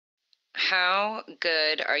how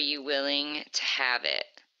good are you willing to have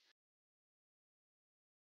it?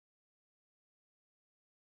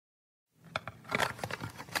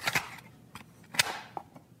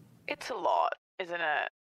 It's a lot, isn't it?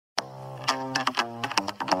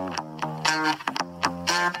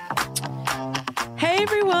 Hey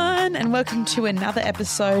everyone, and welcome to another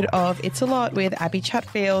episode of It's a Lot with Abby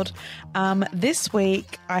Chatfield. This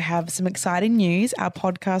week I have some exciting news. Our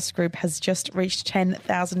podcast group has just reached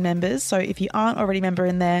 10,000 members. So if you aren't already a member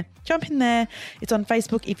in there, jump in there. It's on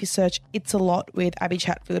Facebook if you search It's a Lot with Abby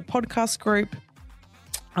Chatfield podcast group.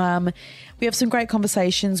 We have some great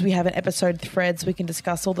conversations. We have an episode threads. We can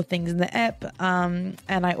discuss all the things in the app. And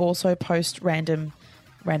I also post random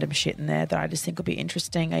shit in there that I just think will be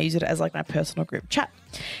interesting. I use it as like my personal group chat.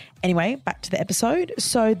 Anyway, back to the episode.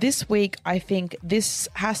 So this week, I think this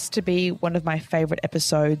has to be one of my favorite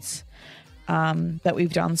episodes that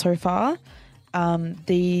we've done so far.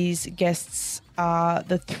 These guests are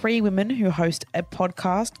the three women who host a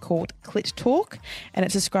podcast called Clit Talk, and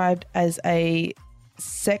it's described as a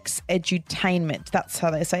sex edutainment. That's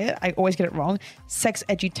how they say it. I always get it wrong. Sex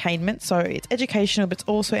edutainment. So it's educational, but it's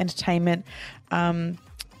also entertainment.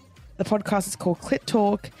 The podcast is called Clit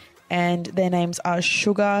Talk, and their names are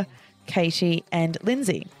Sugar, Katie, and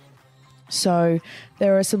Lindsay. So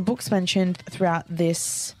there are some books mentioned throughout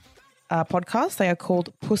this podcast. They are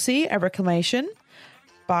called Pussy, A Reclamation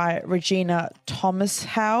by Regina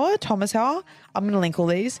Thomashauer. I'm going to link all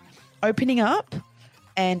these. Opening Up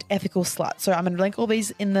and Ethical Slut. So I'm going to link all these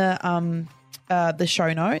in the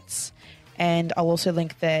show notes. And I'll also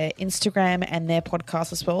link their Instagram and their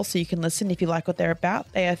podcast as well, so you can listen if you like what they're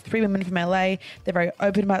about. They are three women from LA. They're very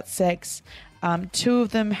open about sex. Two of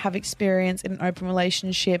them have experience in an open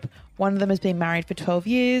relationship. One of them has been married for 12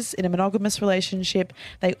 years in a monogamous relationship.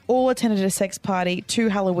 They all attended a sex party 2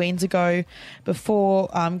 Halloweens ago before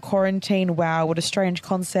quarantine. Wow, what a strange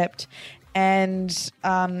concept. And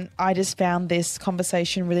I just found this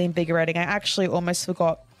conversation really invigorating. I actually almost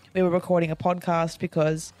forgot we were recording a podcast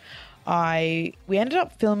because we ended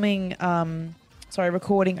up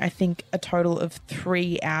recording, I think, a total of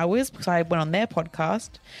 3 hours because I went on their podcast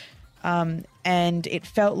and it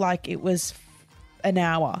felt like it was an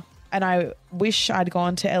hour. And I wish I'd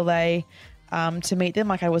gone to LA to meet them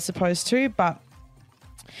like I was supposed to, but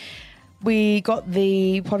we got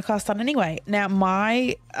the podcast done anyway. Now,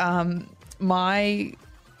 my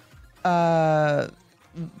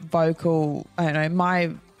vocal, I don't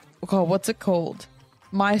know, what's it called?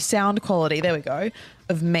 My sound quality, there we go,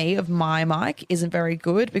 of my mic isn't very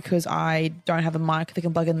good because I don't have a mic that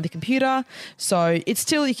can plug in the computer. So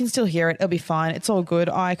you can still hear it. It'll be fine. It's all good.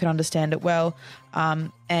 I can understand it well.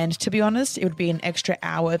 And to be honest, it would be an extra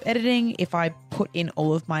hour of editing if I put in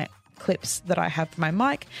all of my clips that I have for my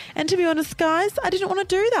mic. And to be honest, guys, I didn't want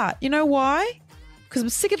to do that. You know why? Because I'm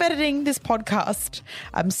sick of editing this podcast.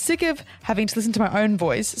 I'm sick of having to listen to my own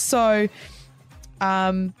voice. So,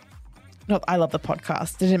 I love the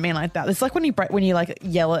podcast. I didn't mean like that. It's like when you like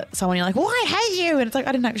yell at someone, you're like, well, I hate you. And it's like,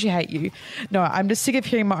 I didn't actually hate you. No, I'm just sick of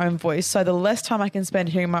hearing my own voice. So the less time I can spend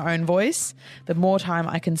hearing my own voice, the more time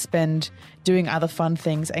I can spend doing other fun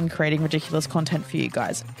things and creating ridiculous content for you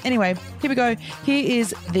guys. Anyway, here we go. Here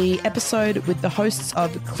is the episode with the hosts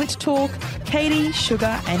of Clit Talk, Katie,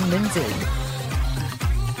 Sugar, and Lindsay.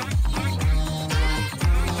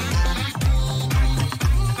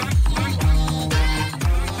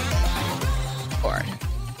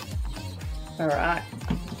 All right.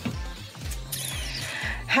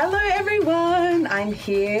 Hello, everyone. I'm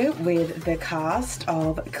here with the cast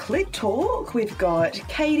of Clit Talk. We've got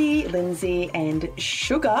Katie, Lindsay, and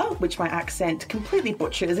Sugar, which my accent completely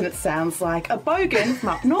butchers, and it sounds like a bogan from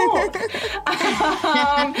up north.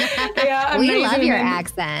 They are amazing. We love your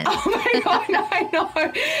accent. Oh my God, I know.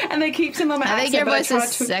 And they keep saying on my accent. I think your voice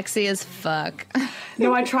is sexy as fuck.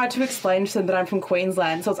 No, I tried to explain to them that I'm from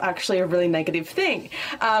Queensland, so it's actually a really negative thing.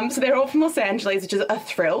 So they're all from Los Angeles, which is a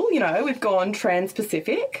thrill. You know, we've gone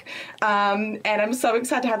trans-Pacific. And I'm so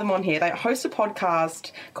excited to have them on here. They host a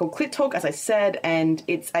podcast called Clit Talk, as I said, and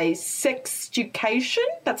it's a sex education.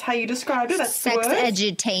 That's how you described it. That's sex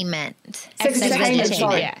edutainment. Sex edutainment.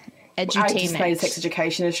 Sorry. Yeah. Edutainment. I just made sex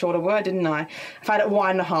education a shorter word, didn't I? I've had it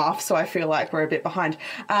 1.5, so I feel like we're a bit behind.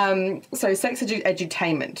 So sex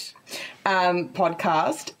edutainment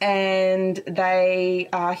podcast, and they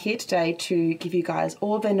are here today to give you guys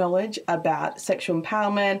all of their knowledge about sexual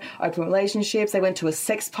empowerment, open relationships. They went to a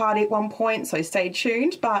sex party at one point, so stay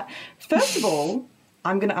tuned. But first of all,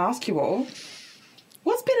 I'm going to ask you all,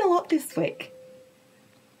 what's been a lot this week?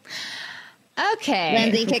 Okay.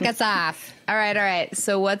 Lindsay, kick us off. All right.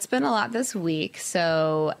 So what's been a lot this week?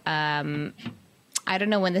 So I I don't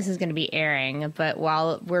know when this is going to be airing, but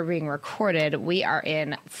while we're being recorded, we are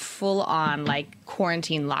in full on like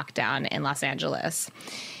quarantine lockdown in Los Angeles.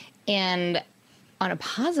 And on a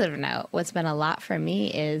positive note, what's been a lot for me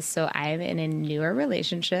is, so I'm in a newer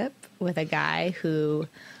relationship with a guy who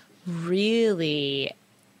really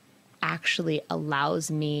actually allows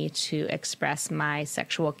me to express my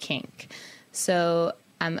sexual kink. So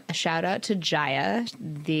a shout out to Jaya,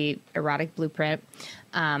 the erotic blueprint.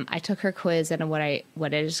 I took her quiz, and what I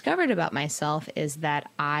discovered about myself is that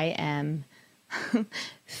I am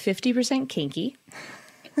 50% kinky.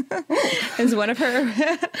 Is one of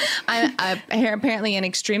her. I'm apparently an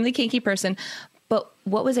extremely kinky person. But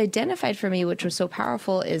what was identified for me, which was so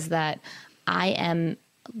powerful, is that I am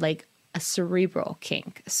like a cerebral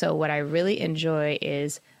kink. So what I really enjoy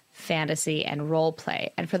is fantasy and role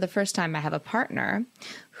play. And for the first time, I have a partner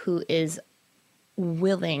who is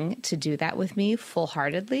willing to do that with me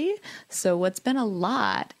full-heartedly. So what's been a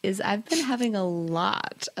lot is I've been having a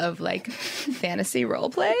lot of like fantasy role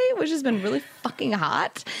play, which has been really fucking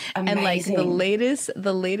hot. Amazing. And like the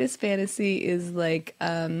latest fantasy is like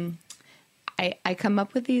I come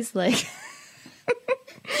up with these like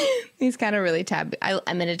these kind of really taboo.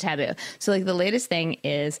 I'm in a taboo. So like the latest thing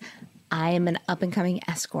is I am an up-and-coming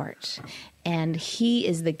escort, and he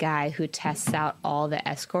is the guy who tests out all the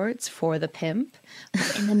escorts for the pimp.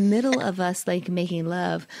 But in the middle of us like making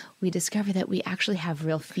love, we discover that we actually have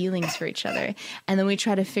real feelings for each other, and then we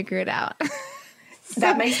try to figure it out.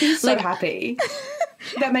 That makes me so happy.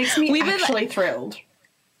 That makes me actually thrilled.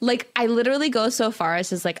 Like, I literally go so far as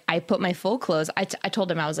just, like, I put my full clothes. I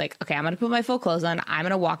told him, I was like, okay, I'm going to put my full clothes on. I'm going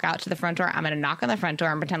to walk out to the front door. I'm going to knock on the front door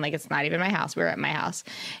and pretend like it's not even my house. We're at my house.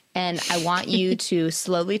 And I want you to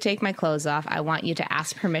slowly take my clothes off. I want you to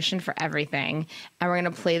ask permission for everything. And we're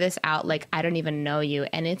going to play this out like I don't even know you.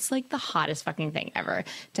 And it's, like, the hottest fucking thing ever.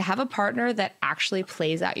 To have a partner that actually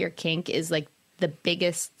plays out your kink is, like, the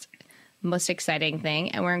biggest, most exciting thing.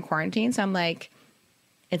 And we're in quarantine, so I'm like...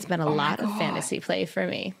 It's been a lot of fantasy play for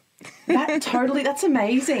me. That's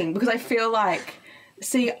amazing, because I feel like,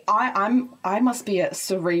 see, I must be a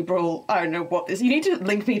cerebral, I don't know what this, you need to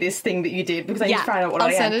link me this thing that you did, because I need to find out what I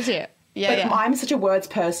am. I'll send it to you. Yeah, but I'm such a words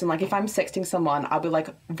person. Like, if I'm sexting someone, I'll be like,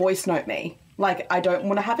 voice note me. Like, I don't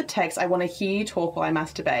want to have a text. I want to hear you talk while I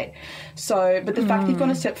masturbate. So, but the fact that you've gone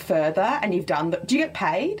a step further and you've done that, do you get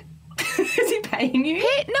paid? Is he paying you?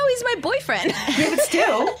 Hey, no, he's my boyfriend. Yeah, but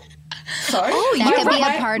still... Sorry? Oh, that could be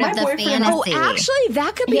a part of the fantasy. Oh, actually,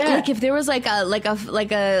 that could be like if there was like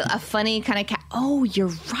a funny kind of oh, you're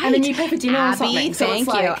right. And then you pay for dinner Abby, or something. So thank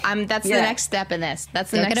you. That's the next step in this.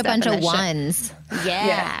 That's the Look next at a step bunch in of this ones.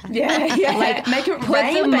 Yeah. Like, make it put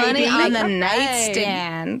rain, the money baby. on the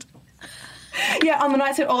nightstand. Yeah, on the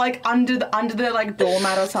nightstand, or like under the like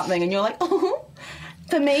doormat or something, and you're like, oh,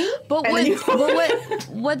 for me. But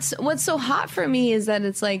what's so hot for me is that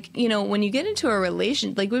it's like, you know, when you get into a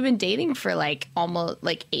relation, like we've been dating for like almost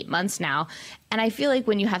like 8 months now, and I feel like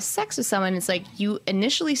when you have sex with someone, it's like you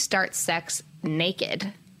initially start sex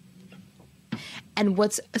naked, and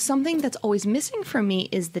what's something that's always missing for me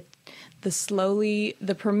is the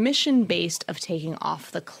permission based of taking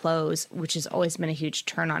off the clothes, which has always been a huge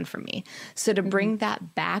turn on for me. So to bring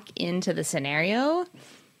that back into the scenario,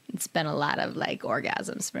 it's been a lot of like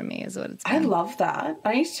orgasms for me is what it's been. I love that.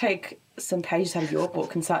 I need to take some pages out of your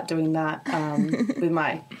book and start doing that with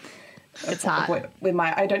my... It's hot.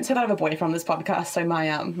 I don't say that I have a boyfriend on this podcast, so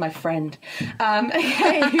my friend.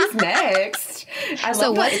 Okay, who's next?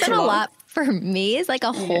 So what's been a lot for me is like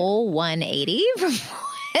a whole 180 from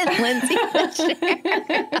what Lindsay was sharing.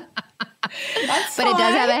 But it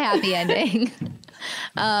does have a happy ending.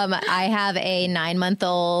 I have a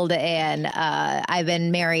 9-month-old, and I've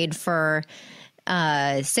been married for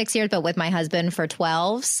 6 years, but with my husband for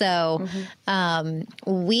 12. So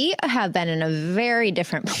we have been in a very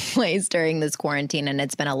different place during this quarantine, and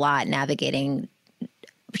it's been a lot navigating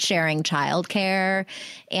sharing childcare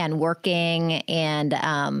and working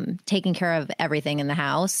and taking care of everything in the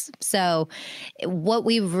house. So what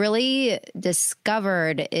we've really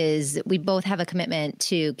discovered is we both have a commitment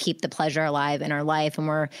to keep the pleasure alive in our life.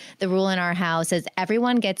 And the rule in our house is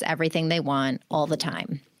everyone gets everything they want all the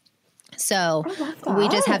time. So we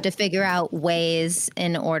just have to figure out ways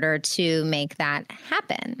in order to make that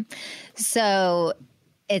happen. So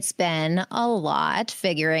it's been a lot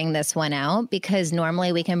figuring this one out, because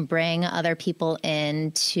normally we can bring other people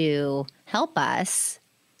in to help us,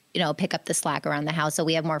 you know, pick up the slack around the house so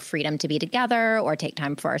we have more freedom to be together or take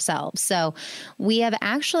time for ourselves. So we have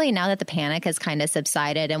actually, now that the panic has kind of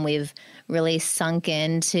subsided and we've really sunk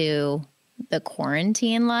into the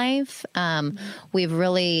quarantine life, we've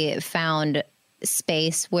really found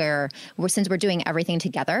space where since we're doing everything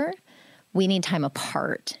together, we need time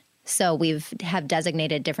apart. So have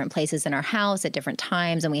designated different places in our house at different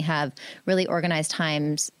times, and we have really organized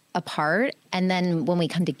times apart. And then when we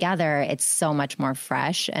come together, it's so much more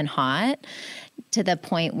fresh and hot, to the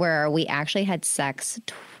point where we actually had sex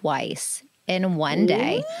twice in one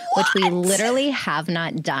day, which we literally have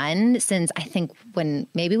not done since, I think, when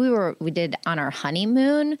maybe we did on our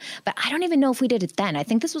honeymoon, but I don't even know if we did it then. I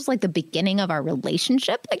think this was like the beginning of our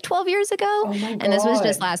relationship, like 12 years ago. Oh my God. And this was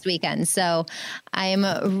just last weekend. So I'm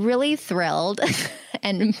really thrilled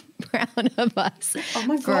and proud of us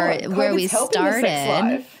for where we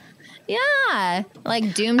started. Yeah,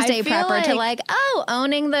 like doomsday prepper to like,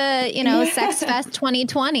 owning the, Sex Fest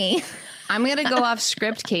 2020. I'm going to go off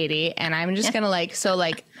script, Katie, and I'm just going to like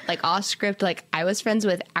off script, like I was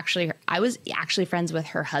actually friends with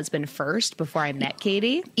her husband first before I met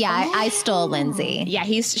Katie. Yeah, I stole Lindsay. Yeah,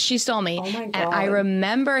 she stole me. Oh my God. And I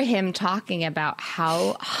remember him talking about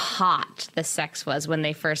how hot the sex was when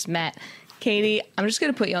they first met. Katie, I'm just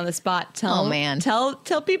going to put you on the spot. Tell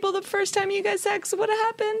people the first time you guys sex, what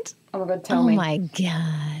happened? Oh my God, tell me. Oh my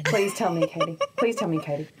God. Please tell me, Katie. Please tell me,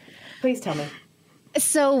 Katie. Please tell me.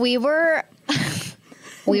 So we were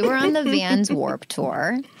on the Vans Warp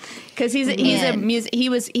Tour because he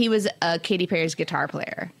was Katy Perry's guitar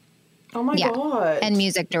player. Oh my God. And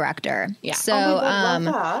music director. Yeah. So love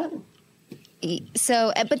that.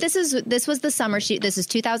 But this was the summer. This is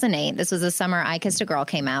 2008. This was the summer I Kissed a Girl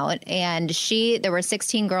came out, and there were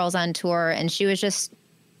 16 girls on tour, and she was just,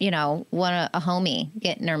 a homie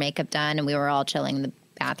getting her makeup done, and we were all chilling in the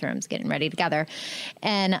bathrooms getting ready together,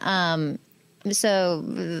 and so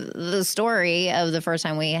the story of the first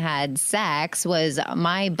time we had sex was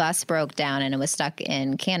my bus broke down and it was stuck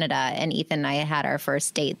in Canada, and Ethan and I had our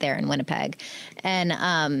first date there in Winnipeg,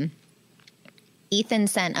 and Ethan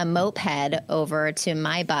sent a moped over to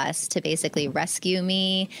my bus to basically rescue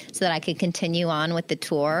me so that I could continue on with the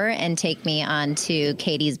tour and take me on to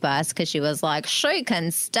Katie's bus, because she was like, she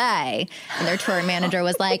can stay. And their tour manager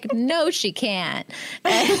was like, no, she can't.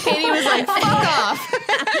 And Katie was like, fuck off.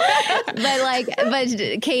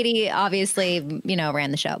 But Katie obviously,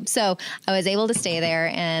 ran the show. So I was able to stay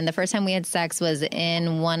there. And the first time we had sex was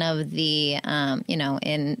in one of the, on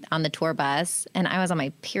the tour bus. And I was on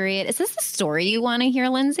my period. Is this the story you want to hear,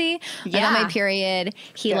 Lindsay? Yeah. On my period,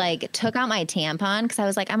 he took out my tampon because I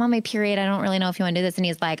was like, I'm on my period. I don't really know if you want to do this. And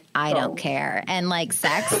he's like, I don't care. And like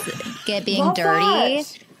sex, being Love dirty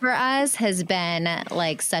that. for us has been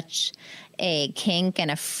like such a kink and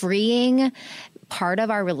a freeing part of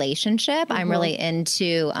our relationship. I'm really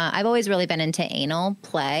into, I've always really been into anal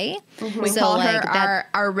play. We call her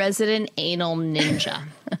our resident anal ninja.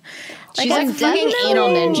 She's I'm a fucking anal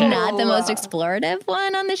ninja. Not the most explorative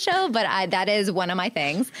one on the show, but that is one of my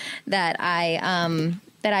things that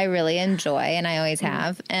I really enjoy, and I always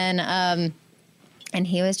have. And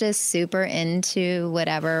he was just super into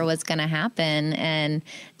whatever was going to happen, and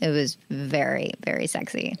it was very, very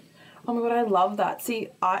sexy. Oh my God, I love that. See,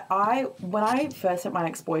 I when I first met my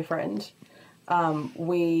ex-boyfriend,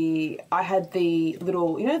 I had the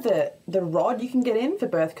little, the rod you can get in for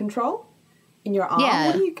birth control in your arm. Yeah.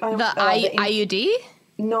 What do you, The IUD?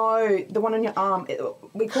 No, the one on your arm.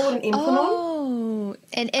 We call it an implant. Oh,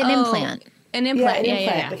 An implant. An implant. Yeah, an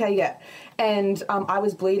Yeah. implant. Okay, yeah. And I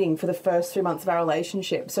was bleeding for the first 3 months of our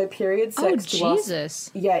relationship. So period sex to Jesus.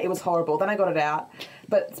 us. Yeah, it was horrible. Then I got it out.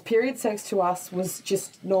 But period sex to us was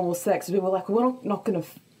just normal sex. We were like, we're not going to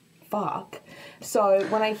fuck. So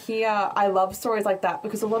when I love stories like that,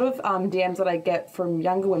 because a lot of DMs that I get from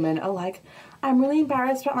younger women are like, I'm really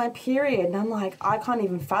embarrassed about my period. And I'm like, I can't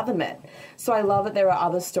even fathom it. So I love that there are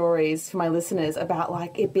other stories for my listeners about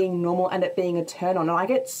like it being normal and it being a turn on. And I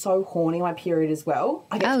get so horny on my period as well.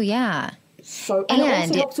 And it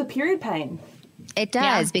also helps with period pain. It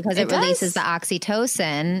does, because it releases the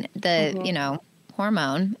oxytocin, the,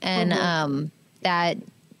 hormone, and that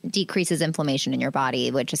decreases inflammation in your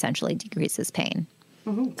body, which essentially decreases pain.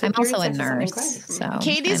 So I'm also a nurse. So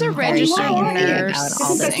Katie's I'm a registered very nurse. about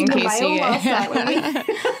all this.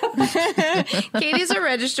 Katie's a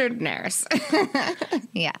registered nurse.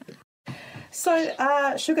 Yeah.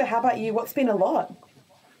 So, Sugar, how about you? What's been a lot?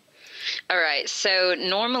 All right. So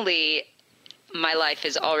normally my life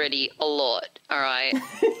is already a lot. All right.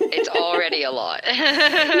 It's already a lot.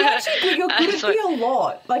 You're good at being a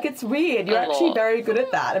lot. Like, it's weird. You're actually very good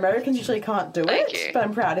at that. Americans usually can't do it, but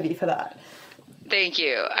I'm proud of you for that. Thank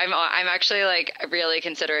you. I'm actually like really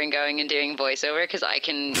considering going and doing voiceover because I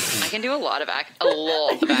can do a lot of accents. A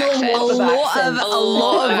lot of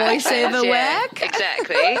voiceover work.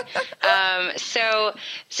 Exactly. So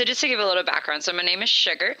just to give a little background, so my name is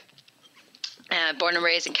Sugar. Born and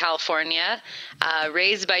raised in California,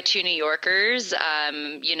 raised by two New Yorkers,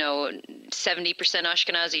 70%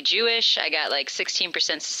 Ashkenazi Jewish. I got like 16%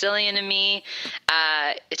 Sicilian in me,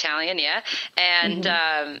 Italian, yeah. And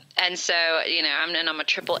so, I'm a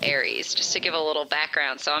triple Aries, just to give a little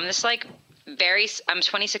background. So I'm just like, I'm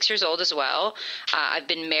 26 years old as well. I've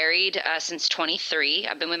been married since 23.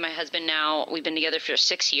 I've been with my husband now. We've been together for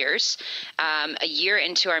 6 years. A year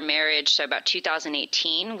into our marriage, so about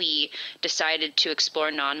 2018, we decided to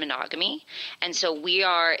explore non-monogamy. And so we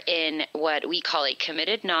are in what we call a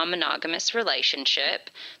committed non-monogamous relationship.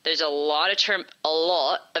 There's a lot of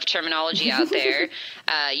terminology out there.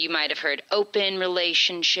 You might have heard open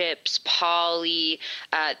relationships, poly.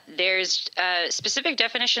 There's specific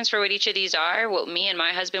definitions for what each of these are. Well, me and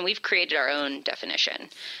my husband, we've created our own definition.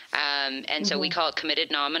 And so we call it committed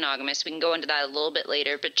non-monogamous. We can go into that a little bit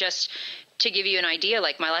later, but just to give you an idea,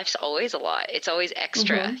 like my life's always a lot. It's always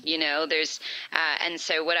extra, there's, and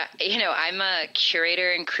so I'm a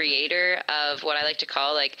curator and creator of what I like to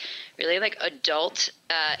call like really like adult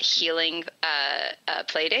healing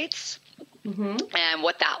play dates. And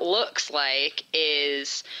what that looks like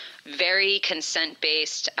is very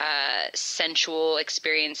consent-based, sensual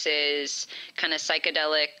experiences, kind of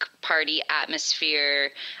psychedelic party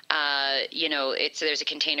atmosphere. There's a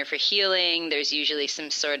container for healing. There's usually some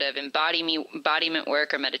sort of embodiment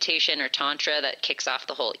work or meditation or tantra that kicks off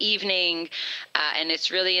the whole evening. And it's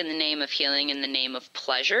really in the name of healing, in the name of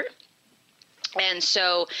pleasure. And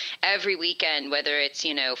so every weekend, whether it's,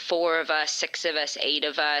 4 of us, 6 of us, 8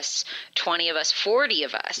 of us, 20 of us, 40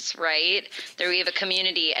 of us, right? There we have a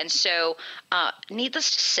community. And so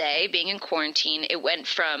needless to say, being in quarantine, it went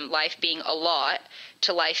from life being a lot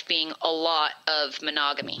to life being a lot of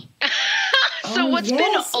monogamy. So what's been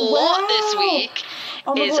a lot this week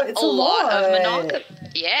is God, a lot of monogamy.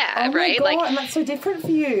 Yeah, oh right? My God, and that's so different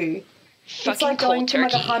for you. It's like going from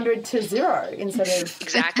like 100 to 0 instead of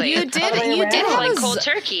exactly. You did have like cold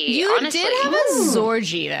turkey. You honestly. did have a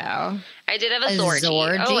Zorgy though. I did have a Zorgy.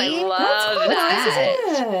 Zorgy? Oh, I love that.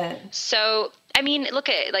 Isn't it? So, I mean, look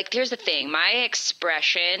at it. Like, here's the thing. My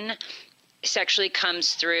expression sexually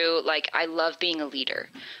comes through, like, I love being a leader.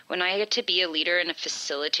 When I get to be a leader and a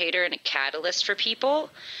facilitator and a catalyst for people,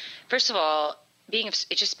 first of all, it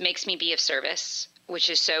just makes me be of service, which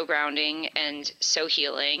is so grounding and so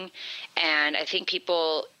healing. And I think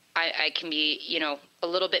people, I can be, a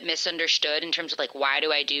little bit misunderstood in terms of like, why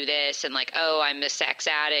do I do this? And like, oh, I'm a sex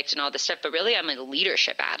addict and all this stuff. But really, I'm a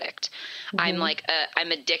leadership addict. I'm like,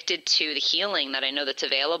 I'm addicted to the healing that I know that's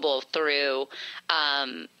available through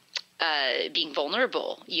being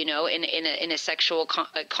vulnerable, in a sexual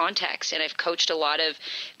context. And I've coached a lot of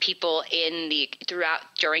people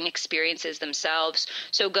during experiences themselves.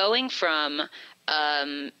 So going from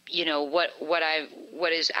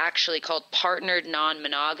what is actually called partnered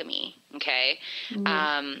non-monogamy, okay,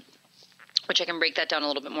 which I can break that down a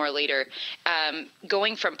little bit more later.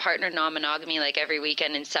 Going from partnered non-monogamy, like every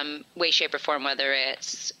weekend in some way, shape, or form, whether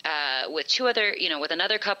it's with with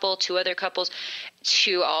another couple, 2 other couples,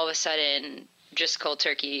 to all of a sudden just cold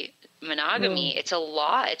turkey monogamy. It's a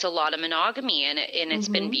lot of monogamy, and it's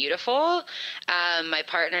been beautiful. My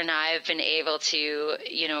partner and I have been able to,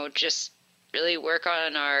 just really work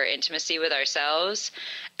on our intimacy with ourselves,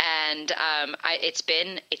 and it's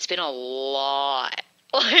been a lot.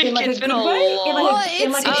 It's been a lot. I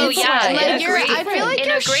feel like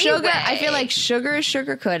you're sugar. I feel like sugar is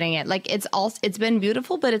sugarcoating it. Like it's been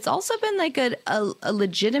beautiful, but it's also been like a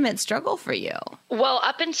legitimate struggle for you. Well,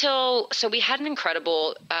 so we had an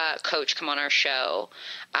incredible coach come on our show,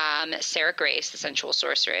 Sarah Grace, the sensual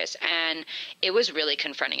sorceress, and it was really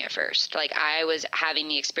confronting at first. Like, I was having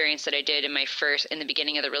the experience that I did in the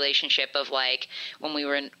beginning of the relationship of like when we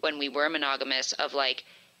were monogamous, of like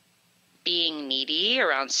being needy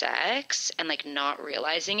around sex and like not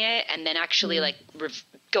realizing it, and then actually like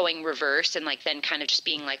going reverse and like then kind of just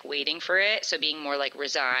being like waiting for it, so being more like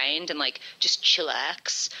resigned and like just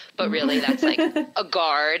chillax, but really that's like a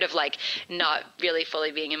guard of like not really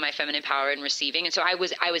fully being in my feminine power and receiving. And so I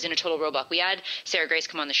was in a total roadblock. We had Sarah Grace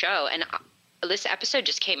come on the show, and this episode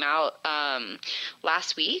just came out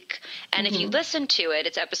last week, and if you listen to it,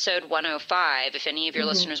 it's episode 105. If any of your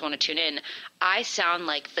listeners want to tune in, I sound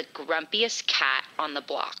like the grumpiest cat on the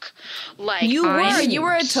block. Like, you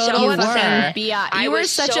were a total upset. You were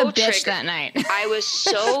such a bitch that night. I was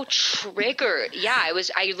so triggered. Yeah,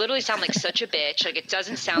 I literally sound like such a bitch. Like, it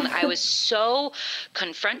doesn't sound. I was so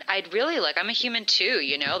I'd really I'm a human too,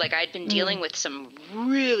 Like, I'd been dealing with some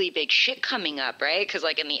really big shit coming up, right? Because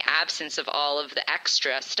like in the absence of all all of the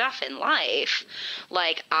extra stuff in life,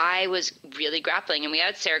 like I was really grappling. And we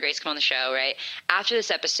had Sarah Grace come on the show, right? After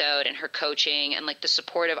this episode, and her coaching and like the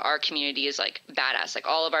support of our community is like badass. Like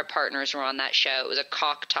all of our partners were on that show. It was a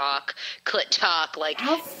cock talk, clit talk, like,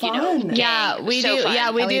 how fun. Yeah, we so do. fun.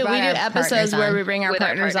 Yeah, we do episodes where we bring our With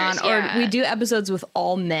partners on, yeah. or we do episodes with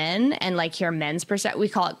all men and like hear men's perspective. We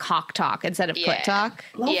call it cock talk instead of clit talk.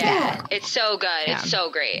 Love that. It's so good. Yeah. It's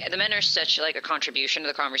so great. The men are such like a contribution to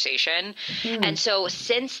the conversation. And so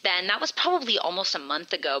since then, that was probably almost a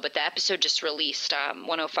month ago, but the episode just released,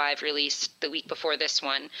 105 released the week before this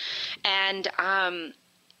one. And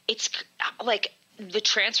it's like the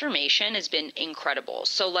transformation has been incredible.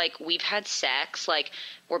 So like we've had sex, like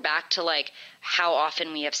we're back to like how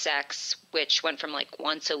often we have sex, which went from like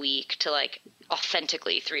once a week to like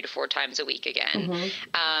authentically 3 to 4 times a week again.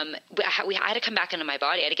 I had to come back into my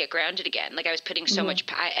body. I had to get grounded again. Like I was putting so much,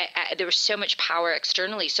 there was so much power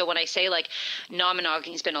externally. So when I say like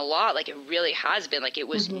non-monogamy has been a lot, like it really has been. Like it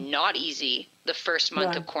was not easy the first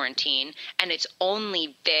month of quarantine, and it's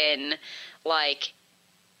only been like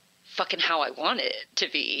fucking how I want it to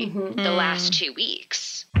be the last 2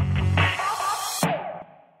 weeks.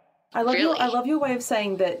 I love your way of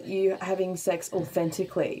saying that you having sex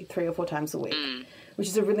authentically 3 or 4 times a week, which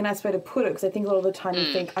is a really nice way to put it, because I think a lot of the time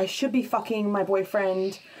you think I should be fucking my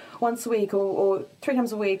boyfriend once a week or 3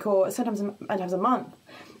 times a week or sometimes a month,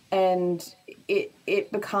 and it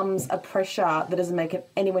becomes a pressure that doesn't make it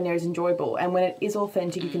anywhere near as enjoyable. And when it is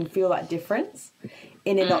authentic, you can feel that difference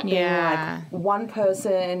in it not being like one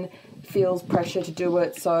person feels pressure to do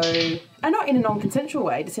it, so, and not in a non-consensual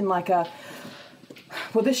way, just in like a,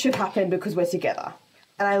 well, this should happen because we're together.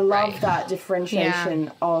 And I love that differentiation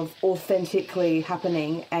of authentically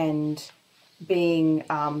happening and being,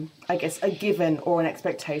 I guess, a given or an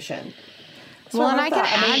expectation. So Well, I and love I can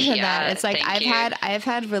that. add mean, to that. It's like thank I've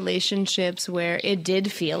had relationships where it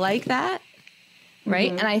did feel like that, right?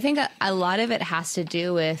 And I think a lot of it has to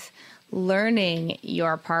do with learning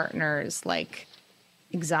your partner's like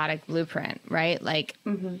exotic blueprint, right? Like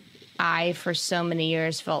I, for so many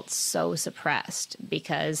years, felt so suppressed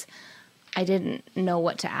because I didn't know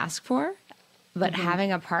what to ask for. But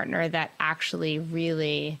having a partner that actually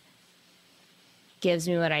really gives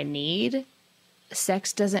me what I need,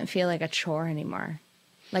 sex doesn't feel like a chore anymore.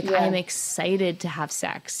 Like I'm excited to have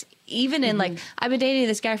sex. Even in like, I've been dating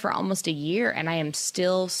this guy for almost a year and I am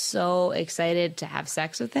still so excited to have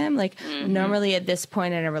sex with him. Like normally at this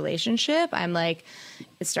point in a relationship, I'm like,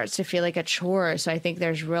 it starts to feel like a chore. So I think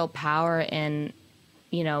there's real power in,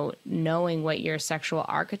 you know, knowing what your sexual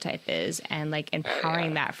archetype is and like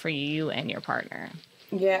empowering that for you and your partner.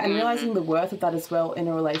 Yeah, and realizing the worth of that as well in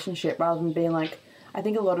a relationship, rather than being like, I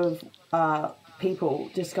think a lot of people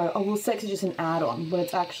just go, oh, well, sex is just an add-on, when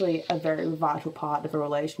it's actually a very vital part of a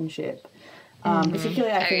relationship.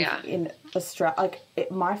 Particularly, I think in Australia,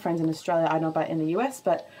 like my friends in Australia, I don't know about in the US,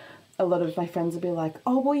 but a lot of my friends would be like,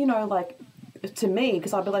 oh, well, you know, like to me,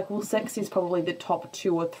 because I'd be like, well, sex is probably the top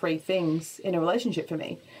 2 or 3 things in a relationship for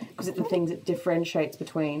me, because it's the things that differentiates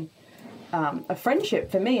between a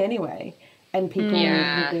friendship for me anyway. And people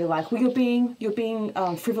would be like, well, you're being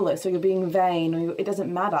frivolous, or you're being vain, or it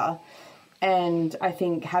doesn't matter. And I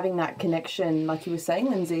think having that connection, like you were saying,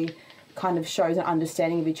 Lindsay, kind of shows an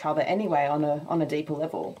understanding of each other anyway on a deeper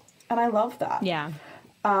level. And I love that. Yeah.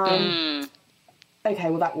 Okay,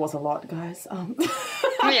 well, that was a lot, guys. That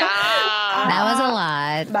was a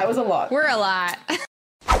lot. That was a lot. We're a lot.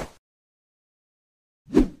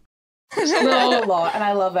 We're a lot, and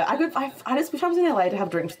I love it. I just wish I was in LA to have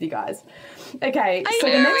drinks with you guys. Okay, so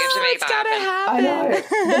we have to make that happen.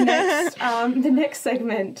 I know. The next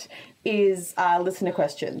segment is listener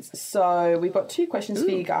questions. So we've got 2 questions for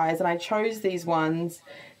you guys, and I chose these ones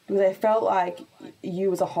because I felt like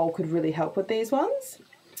you as a whole could really help with these ones.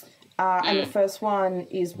 And the first one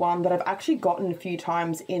is one that I've actually gotten a few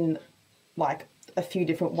times in like a few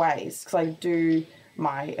different ways, because I do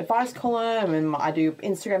my advice column and I do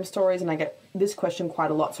Instagram stories, and I get this question quite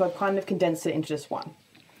a lot. So I've kind of condensed it into just one.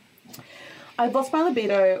 I've lost my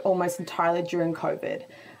libido almost entirely during COVID.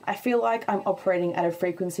 I feel like I'm operating at a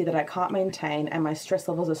frequency that I can't maintain, and my stress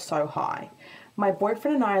levels are so high. My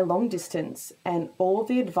boyfriend and I are long distance, and all of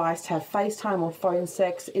the advice to have FaceTime or phone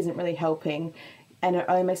sex isn't really helping, and it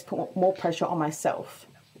only makes more pressure on myself.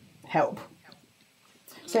 Help.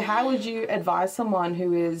 So how would you advise someone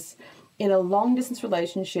who is in a long distance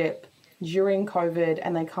relationship during COVID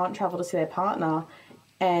and they can't travel to see their partner,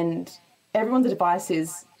 and everyone's advice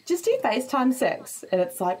is just do FaceTime sex? And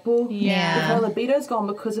it's like, well, if her libido's gone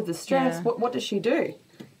because of the stress, what does she do?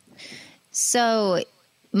 So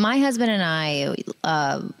my husband and I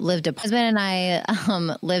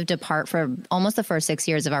lived apart for almost the first 6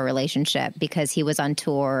 years of our relationship because he was on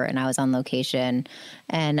tour and I was on location,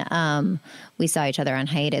 and we saw each other on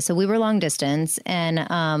hiatus. So we were long distance. And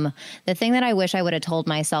the thing that I wish I would have told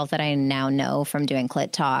myself that I now know from doing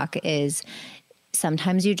Clit Talk is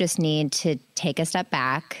sometimes you just need to take a step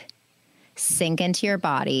back, sink into your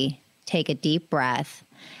body, take a deep breath.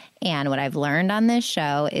 And what I've learned on this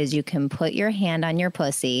show is you can put your hand on your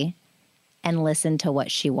pussy and listen to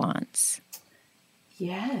what she wants.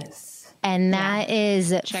 Yes. And that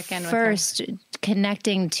is Check in with first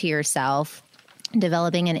connecting to yourself,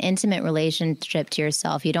 developing an intimate relationship to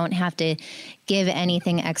yourself. You don't have to give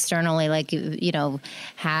anything externally, like, you know,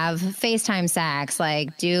 have FaceTime sex,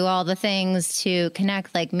 like do all the things to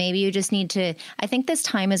connect. Like maybe you just need to, I think this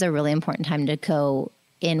time is a really important time to go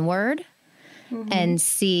inward and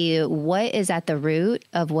see what is at the root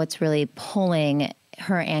of what's really pulling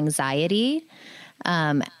her anxiety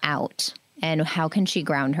out, and how can she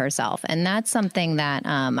ground herself. And that's something that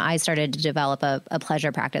I started to develop a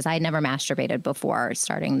pleasure practice. I had never masturbated before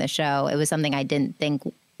starting the show. It was something I didn't think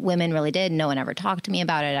women really did. No one ever talked to me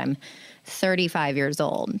about it. I'm 35 years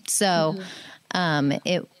old. So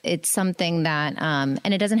it's something that,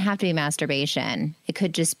 and it doesn't have to be masturbation. It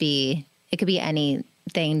could be anything,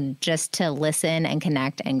 just to listen and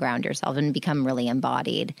connect and ground yourself and become really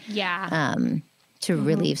embodied. Yeah. To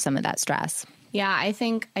relieve some of that stress. Yeah, I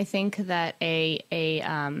think that I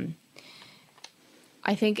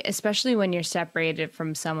think especially when you're separated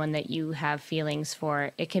from someone that you have feelings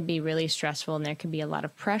for, it can be really stressful and there can be a lot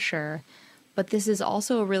of pressure. But this is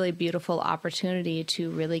also a really beautiful opportunity to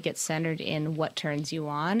really get centered in what turns you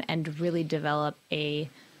on and really develop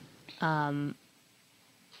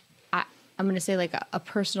I'm going to say like a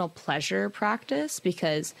personal pleasure practice,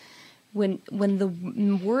 because when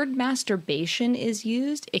the word masturbation is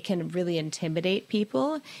used, it can really intimidate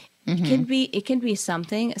people. It can be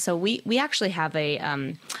something. So we actually have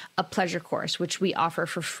a pleasure course, which we offer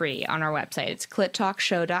for free on our website. It's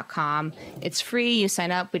clittalkshow.com. It's free. You sign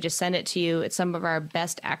up. We just send it to you. It's some of our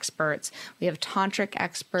best experts. We have tantric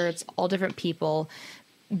experts, all different people,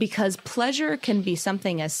 because pleasure can be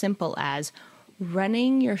something as simple as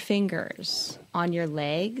running your fingers on your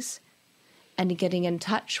legs and getting in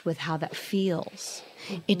touch with how that feels.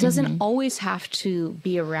 It doesn't always have to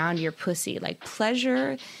be around your pussy. Like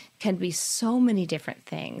pleasure can be so many different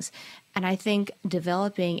things. And I think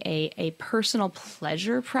developing a personal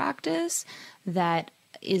pleasure practice that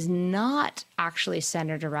is not actually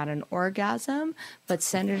centered around an orgasm, but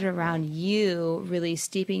centered around you really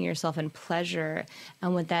steeping yourself in pleasure,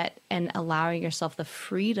 and with that, and allowing yourself the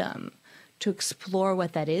freedom to explore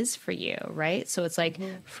what that is for you, right? So it's like,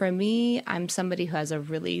 for me, I'm somebody who has a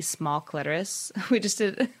really small clitoris. We just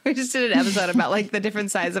did an episode about like the different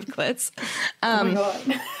size of clits. Oh my God.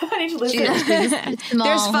 I need to listen.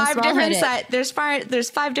 There's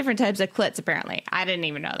five different types of clits apparently. I didn't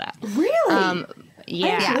even know that. Really?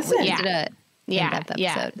 Yeah.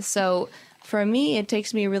 Yeah. So for me, it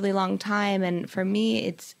takes me a really long time, and for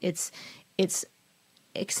me, it's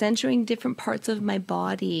accentuating different parts of my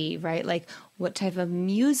body, right? Like what type of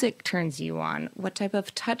music turns you on, what type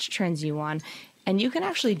of touch turns you on. And you can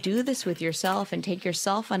actually do this with yourself and take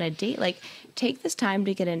yourself on a date. Like take this time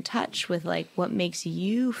to get in touch with like what makes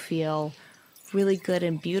you feel really good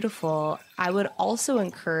and beautiful. I would also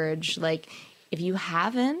encourage, like, if you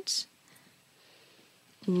haven't,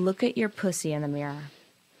 look at your pussy in the mirror.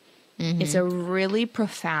 It's a really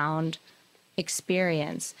profound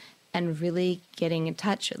experience. And really getting in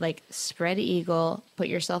touch, like spread eagle, put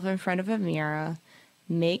yourself in front of a mirror,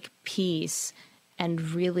 make peace,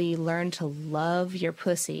 and really learn to love your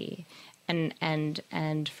pussy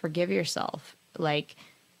and forgive yourself. Like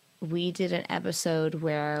we did an episode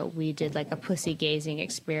where we did like a pussy gazing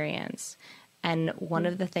experience. And one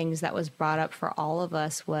of the things that was brought up for all of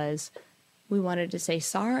us was we wanted to say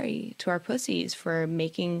sorry to our pussies for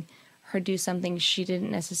making her do something she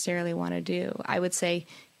didn't necessarily want to do. I would say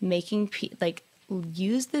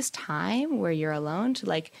use this time where you're alone to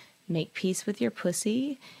like make peace with your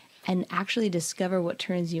pussy and actually discover what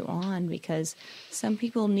turns you on, because some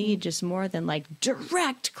people need just more than like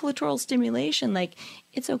direct clitoral stimulation. Like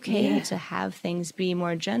it's okay to have things be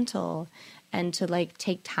more gentle and to like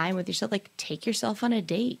take time with yourself. Like take yourself on a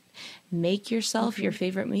date, make yourself your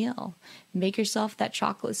favorite meal, make yourself that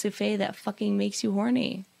chocolate souffle that fucking makes you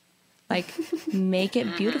horny. Like make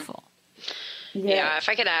it beautiful. Yeah, if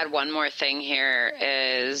I could add one more thing here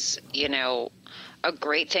is, a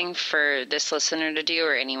great thing for this listener to do,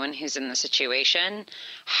 or anyone who's in the situation,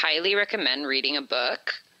 highly recommend reading a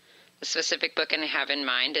book. The specific book I have in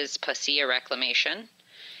mind is Pussy, A Reclamation.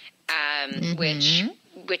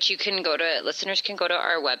 which you can go to, listeners can go to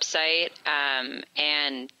our website,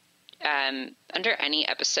 and under any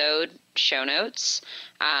episode show notes,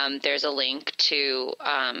 there's a link to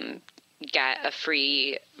get a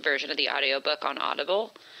free version of the audiobook on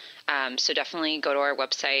Audible. So definitely go to our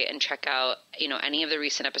website and check out, any of the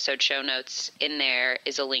recent episode show notes. In there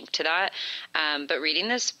is a link to that. But reading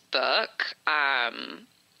this book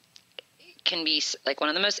can be like one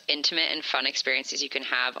of the most intimate and fun experiences you can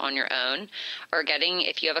have on your own, or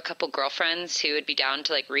if you have a couple girlfriends who would be down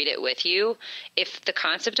to like read it with you. If the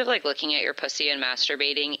concept of like looking at your pussy and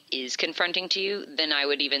masturbating is confronting to you, then I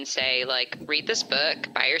would even say like read this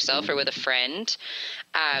book by yourself or with a friend.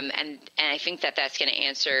 And I think that that's going to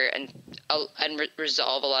answer and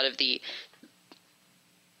resolve a lot of the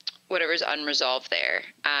whatever's unresolved there.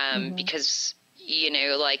 Because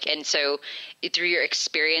and so through your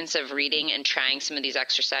experience of reading and trying some of these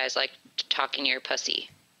exercises, like talking to your pussy,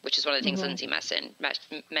 which is one of the things Lindsay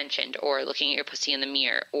mentioned, or looking at your pussy in the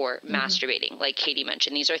mirror, or masturbating, like Katie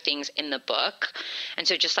mentioned, these are things in the book. And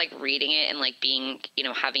so just like reading it and like being,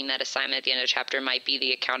 having that assignment at the end of the chapter might be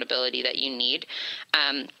the accountability that you need.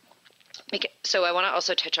 So I want to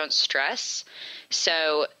also touch on stress.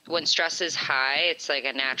 So when stress is high, it's like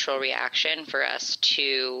a natural reaction for us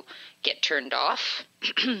to get turned off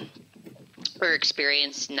or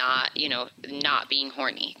experience not being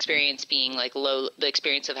horny, experience being like low, the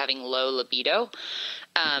experience of having low libido.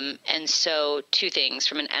 And so two things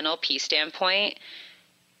from an NLP standpoint,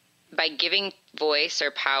 by giving voice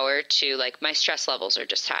or power to like my stress levels are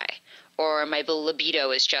just high, or my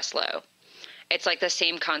libido is just low. It's like the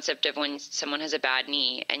same concept of when someone has a bad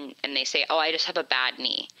knee and they say, oh, I just have a bad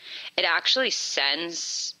knee. It actually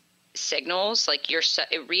sends signals, like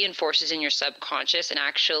it reinforces in your subconscious and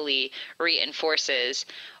actually reinforces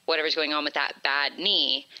whatever's going on with that bad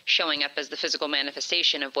knee showing up as the physical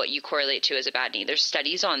manifestation of what you correlate to as a bad knee. There's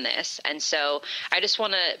studies on this. And so I just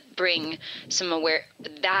want to bring some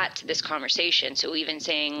to this conversation. So even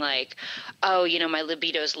saying like, oh, my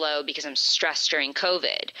libido's low because I'm stressed during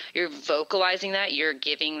COVID, you're vocalizing that, you're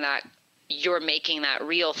making that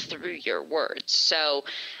real through your words. So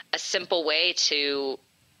a simple way to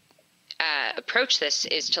approach this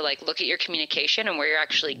is to like look at your communication and where you're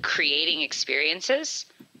actually creating experiences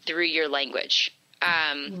through your language. So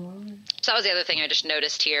that was the other thing I just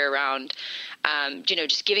noticed here around,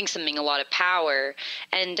 just giving something a lot of power,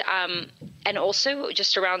 and also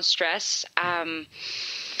just around stress.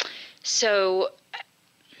 So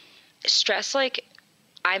stress, like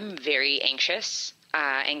I'm very anxious.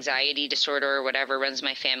 Anxiety disorder or whatever runs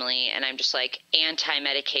my family, and I'm just like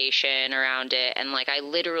anti-medication around it, and like I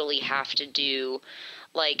literally have to do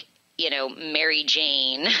like Mary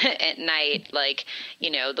Jane at night, like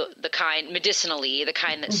the kind medicinally, the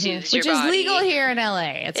kind that soothes your body. Which is legal here in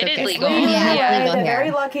LA. It is legal. Yeah, legal they're here. very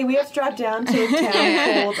lucky. We have to drive down to a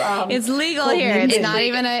town called. It's legal called here. Minden.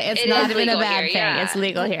 It's not even a bad thing. Yeah. It's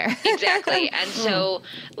legal here. Exactly. And so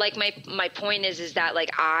like my point is that like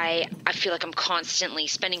I feel like I'm constantly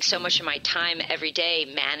spending so much of my time every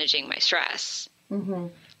day managing my stress.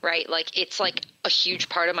 Right? Like it's like a huge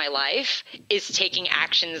part of my life is taking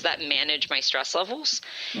actions that manage my stress levels.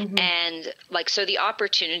 And like, so the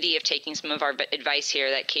opportunity of taking some of our advice here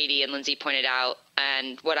that Katie and Lindsay pointed out,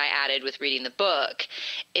 and what I added with reading the book,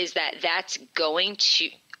 is that's going to,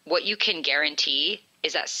 what you can guarantee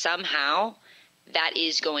is that somehow that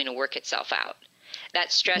is going to work itself out.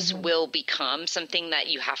 That stress will become something that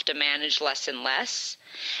you have to manage less and less,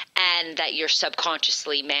 and that you're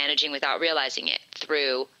subconsciously managing without realizing it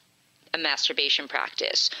through a masturbation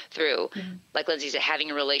practice, through, like Lindsay said,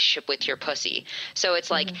 having a relationship with your pussy. So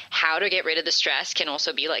it's like how to get rid of the stress can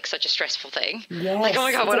also be like such a stressful thing. Yes. Like, oh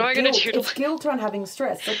my God, what am I going to do? It's guilt around having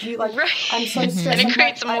stress. Like Right. I'm so stressed. And it Like,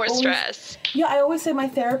 creates some I more always- stress. Yeah, I always say my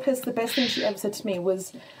therapist, the best thing she ever said to me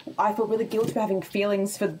was, I felt really guilty for having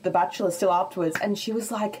feelings for The Bachelor still afterwards. And she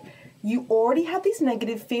was like, you already have these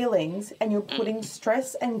negative feelings and you're putting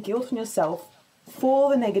stress and guilt on yourself for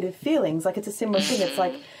the negative feelings. Like, it's a similar thing. It's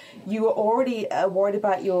like you are already worried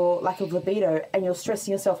about your lack of libido and you're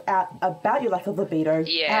stressing yourself out about your lack of libido,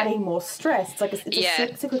 adding more stress. It's like it's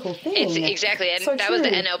a cyclical thing. It's exactly. And so that true. was the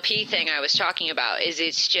NLP thing I was talking about, is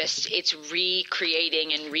it's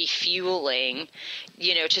recreating and refueling,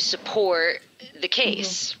 to support the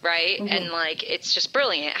case, right? And like, it's just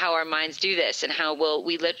brilliant how our minds do this, and how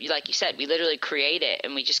like you said, we literally create it,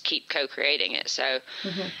 and we just keep co-creating it. So,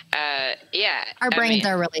 yeah, Our brains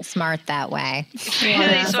are really smart that way.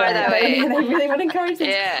 really smart that way. They really would encourage this.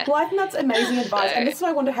 Yeah. Well, I think that's amazing advice, and this is why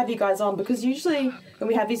I want to have you guys on, because usually when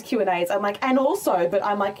we have these Q&As, I'm like, and also, but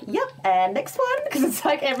I'm like, yep, and next one, because it's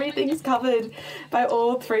like everything's covered by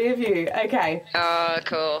all three of you. Okay. Oh,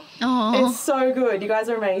 cool. It's so good. You guys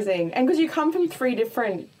are amazing. And because you come from three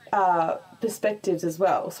different perspectives as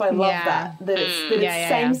well. So I love that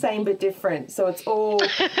it's same but different. So it's all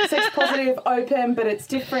sex positive, open, but it's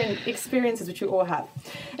different experiences which we all have.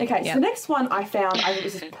 Okay, so the next one I found, I think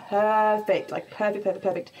this is perfect, like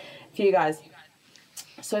perfect for you guys.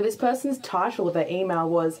 So this person's title of their email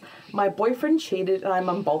was, "My boyfriend cheated and I'm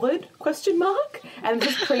unbothered?" ? And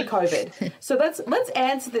this is pre-COVID. So let's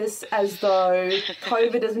answer this as though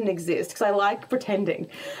COVID doesn't exist, because I like pretending.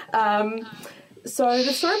 So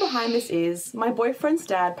the story behind this is, my boyfriend's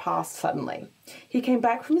dad passed suddenly. He came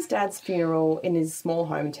back from his dad's funeral in his small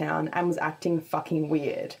hometown and was acting fucking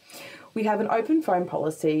weird. We have an open phone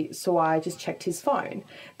policy, so I just checked his phone.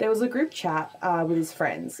 There was a group chat with his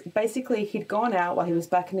friends. Basically, he'd gone out while he was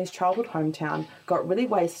back in his childhood hometown, got really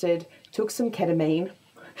wasted, took some ketamine,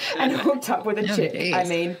 and hooked up with a chick. Geez. I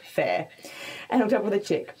mean, fair. And hooked up with a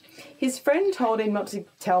chick. His friend told him not to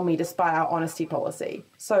tell me despite our honesty policy.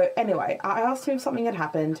 So anyway, I asked him if something had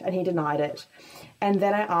happened, and he denied it. And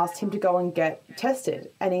then I asked him to go and get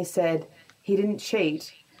tested, and he said he didn't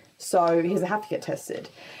cheat, so he doesn't have to get tested.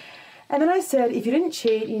 And then I said, if you didn't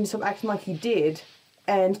cheat, you need to stop acting like you did,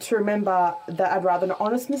 and to remember that I'd rather an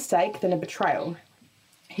honest mistake than a betrayal.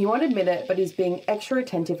 He won't admit it, but he's being extra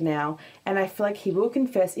attentive now, and I feel like he will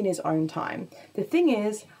confess in his own time. The thing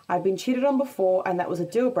is, I've been cheated on before, and that was a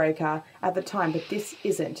deal breaker at the time, but this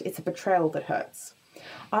isn't. It's a betrayal that hurts.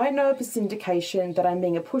 I don't know if it's an indication that I'm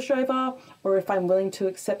being a pushover, or if I'm willing to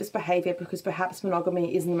accept this behaviour because perhaps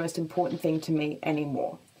monogamy isn't the most important thing to me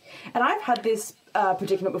anymore. And I've had this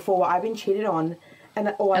predicament before where I've been cheated on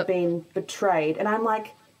or I've been betrayed. And I'm like,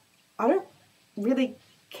 I don't really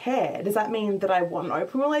care. Does that mean that I want an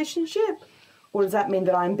open relationship? Or does that mean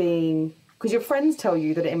that I'm being... Because your friends tell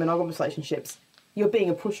you that in monogamous relationships, you're being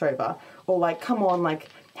a pushover. Or like, come on, like,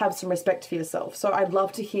 have some respect for yourself. So I'd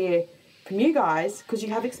love to hear from you guys, because you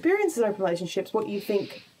have experiences in open relationships, what you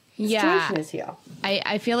think the situation is here.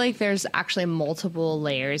 I feel like there's actually multiple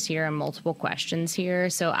layers here and multiple questions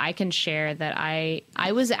here. So I can share that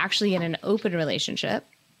I was actually in an open relationship,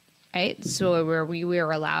 right? So where we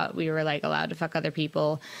were allowed to fuck other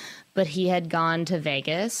people, but he had gone to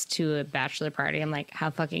Vegas to a bachelor party. I'm like,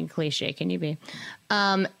 how fucking cliche can you be?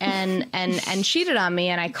 And cheated on me,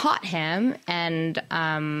 and I caught him,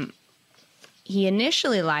 and he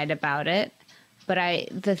initially lied about it. But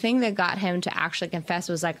the thing that got him to actually confess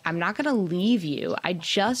was like, I'm not going to leave you. I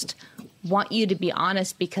just want you to be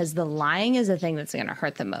honest, because the lying is the thing that's going to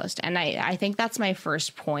hurt the most. And I think that's my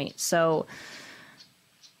first point. So,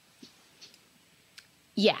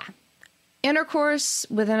 yeah, intercourse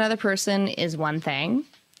with another person is one thing.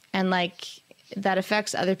 And like, that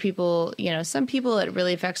affects other people. You know, some people it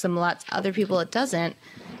really affects them a lot. Other people it doesn't.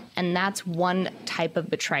 And that's one type of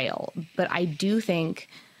betrayal. But I do think...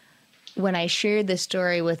 when I shared this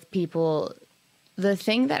story with people, the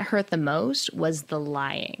thing that hurt the most was the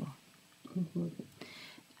lying. Mm-hmm.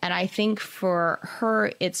 And I think for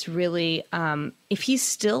her, it's really, if he's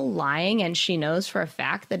still lying and she knows for a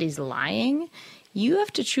fact that he's lying, you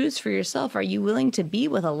have to choose for yourself. Are you willing to be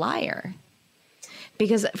with a liar?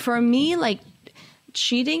 Because for me, like,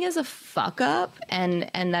 cheating is a fuck up,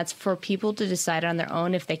 and that's for people to decide on their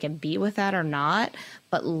own if they can be with that or not.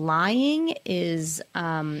 But lying is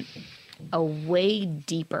a way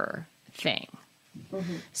deeper thing.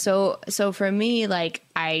 Mm-hmm. So for me, like,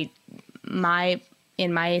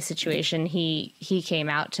 in my situation, he came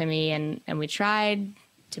out to me, and we tried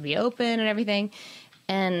to be open and everything.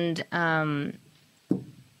 And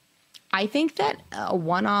I think that a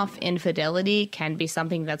one-off infidelity can be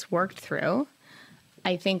something that's worked through.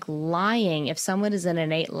 I think lying, if someone is an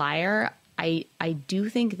innate liar, I do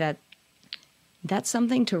think that that's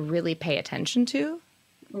something to really pay attention to.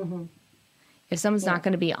 Mm-hmm. If someone's not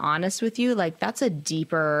going to be honest with you, like, that's a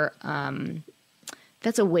deeper,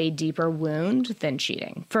 that's a way deeper wound than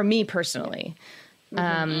cheating, for me personally.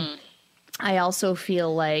 Mm-hmm. I also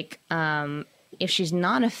feel like if she's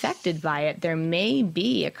not affected by it, there may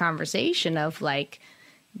be a conversation of, like,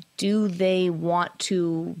 do they want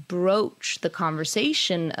to broach the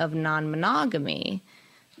conversation of non-monogamy?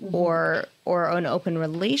 Mm-hmm. or an open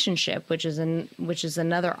relationship, which is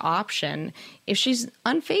another option. If she's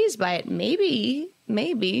unfazed by it,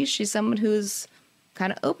 maybe she's someone who's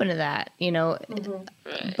kind of open to that, you know.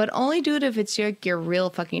 But only do it if it's your real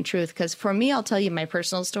fucking truth. Because for me, I'll tell you my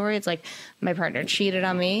personal story. It's like my partner cheated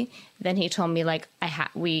on me. Then he told me like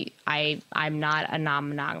I'm not a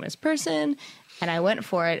non-monogamous person, and I went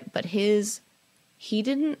for it. But he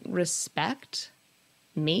didn't respect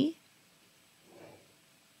me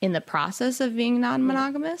in the process of being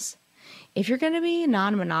non-monogamous. If you're going to be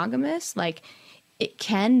non-monogamous, like, it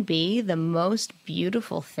can be the most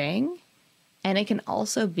beautiful thing, and it can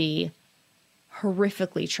also be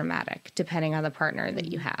horrifically traumatic depending on the partner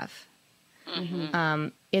that you have.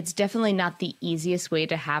 It's definitely not the easiest way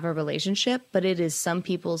to have a relationship, but it is some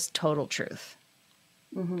people's total truth.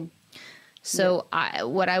 So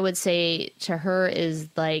what I would say to her is,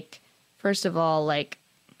 like, first of all, like,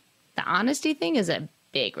 the honesty thing is a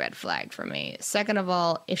big red flag for me. Second of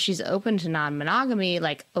all, if she's open to non-monogamy,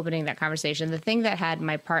 like opening that conversation, the thing that had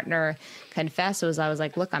my partner confess was, I was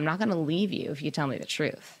like, look, I'm not going to leave you if you tell me the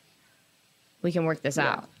truth. We can work this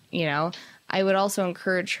out. You know, I would also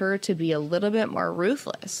encourage her to be a little bit more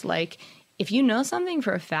ruthless. Like, if you know something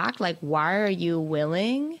for a fact, like, why are you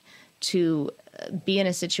willing to be in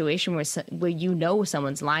a situation where you know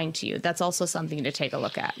someone's lying to you? That's also something to take a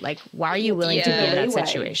look at. Like, why are you willing to be in that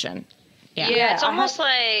situation? Yeah, it's almost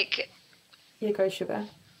like... Yeah, go, Sugar.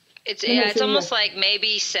 It's almost like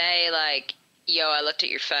maybe say, like, yo, I looked at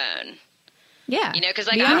your phone. Yeah. You know, because,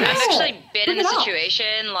 like, I've actually been in a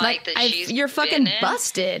situation, like that you're fucking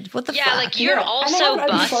busted. What the fuck? Yeah, like, you're also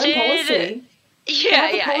busted. Policy. They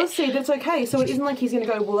have a policy that's okay. So it isn't like he's going to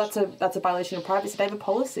go, well, that's a violation of privacy. They have a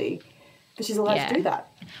policy that she's allowed to do that.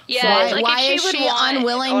 Yeah, so like, why is she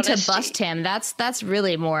unwilling honesty to bust him? That's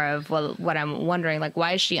really more of what I'm wondering. Like,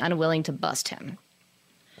 why is she unwilling to bust him?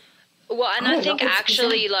 Well, and I think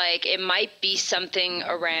actually, like, it might be something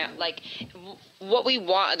around, like, what we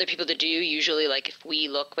want other people to do usually, like, if we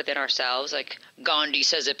look within ourselves, like, Gandhi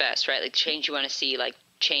says it best, right? Like, change you want to see, like,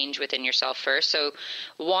 change within yourself first. So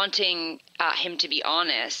wanting him to be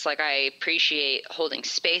honest, like, I appreciate holding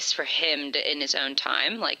space for him to, in his own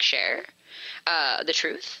time, like, share the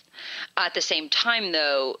truth. At the same time,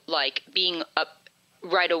 though, like, being up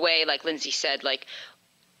right away, like Lindsay said, like,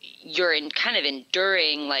 you're kind of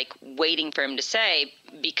enduring, like, waiting for him to say,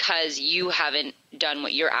 because you haven't done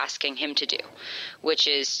what you're asking him to do, which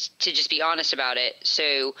is to just be honest about it.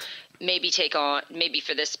 So maybe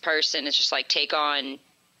for this person, it's just like, take on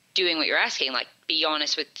doing what you're asking, like, be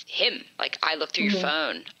honest with him. Like, I looked through your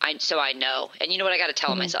phone, so I know. And you know what I got to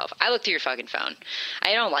tell myself? I looked through your fucking phone.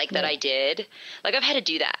 I don't like that I did. Like, I've had to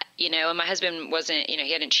do that, you know, and my husband wasn't, you know,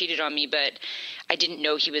 he hadn't cheated on me, but I didn't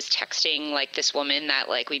know he was texting, like, this woman that,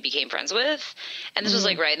 like, we became friends with. And this was,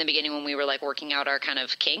 like, right in the beginning when we were, like, working out our kind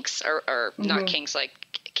of kinks, or not kinks, like,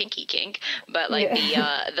 kinky kink, but, like, I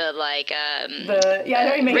know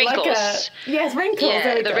what you mean. Wrinkles. Wrinkles.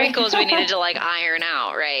 Yeah, the wrinkles we needed to, like, iron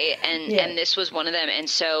out, right? And this was one of them. And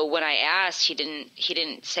so when I asked, he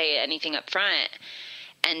didn't say anything up front.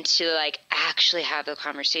 And to, like, actually have the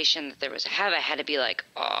conversation that there was I had to be like,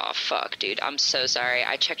 oh, fuck, dude, I'm so sorry.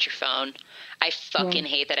 I checked your phone. I fucking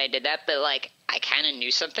hate that I did that, but, like, I kind of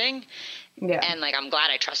knew something. Yeah. And, like, I'm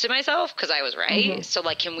glad I trusted myself because I was right. So,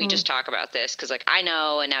 like, can we just talk about this? Because, like, I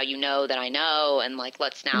know, and now you know that I know, and, like,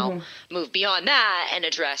 let's now move beyond that and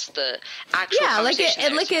address the actual conversation. Yeah,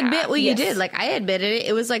 like, admit what you did. Like, I admitted it.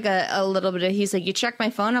 It was, like, a little bit of, he's like, you checked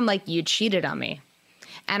my phone? I'm like, you cheated on me.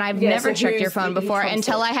 And I've never checked your phone before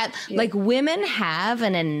until I had, like, women have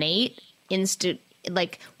an innate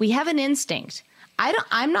like, we have an instinct.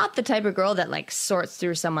 I'm not the type of girl that, like, sorts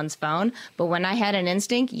through someone's phone, but when I had an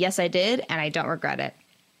instinct, yes, I did, and I don't regret it.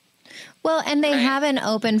 Well, and they have an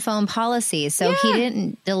open phone policy, so he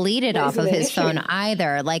didn't delete it off of his phone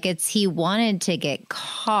either. Like, he wanted to get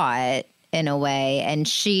caught in a way, and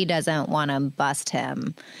she doesn't want to bust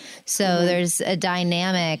him. So there's a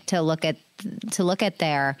dynamic to look at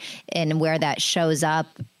there, and where that shows up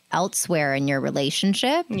elsewhere in your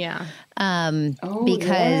relationship. Yeah.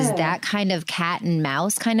 Because that kind of cat and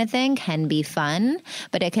mouse kind of thing can be fun,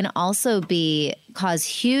 but it can also cause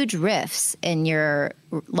huge rifts in your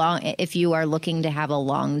if you are looking to have a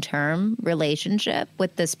long-term relationship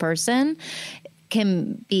with this person,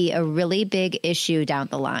 can be a really big issue down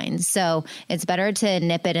the line. So it's better to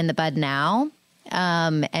nip it in the bud now.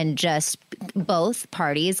 And just both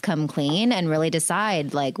parties come clean and really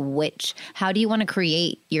decide, like, how do you want to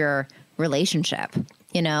create your relationship,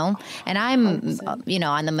 you know? And I'm, you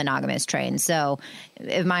know, on the monogamous train. So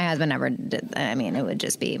if my husband ever did, I mean, it would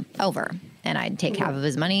just be over. and I'd take half of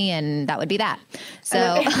his money, and that would be that. So,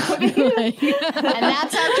 and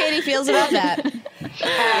that's how Katie feels about that.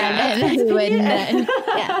 and he would,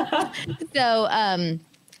 yeah. So,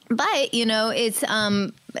 but you know, it's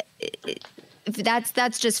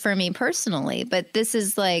that's just for me personally. But this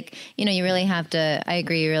is like, you know, you really have to. I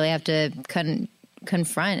agree. You really have to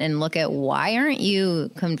confront and look at why aren't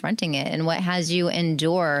you confronting it, and what has you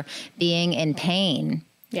endure being in pain.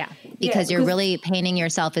 Yeah. Because you're really painting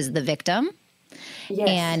yourself as the victim. Yes.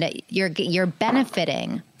 And you're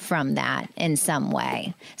benefiting from that in some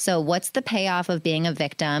way. So what's the payoff of being a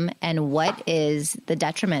victim, and what is the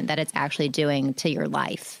detriment that it's actually doing to your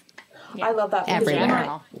life? Yeah. I love that.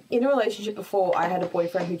 Everywhere. In a relationship before, I had a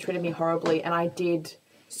boyfriend who treated me horribly, and I did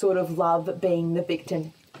sort of love being the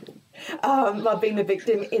victim. Love being the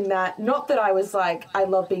victim in that, not that I was like, I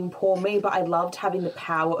love being poor me, but I loved having the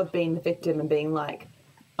power of being the victim and being like,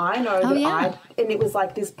 I know that and it was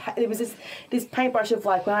like this paintbrush of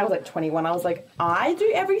like, when I was like 21, I was like, I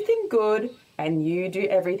do everything good and you do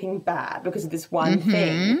everything bad because of this one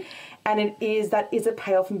thing. And it is a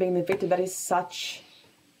payoff from being the victim. That is such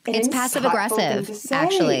an It's passive insightful aggressive, thing to say.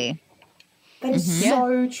 actually. That is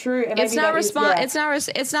so true. And It's not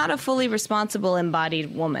it's not a fully responsible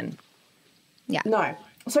embodied woman. Yeah. No.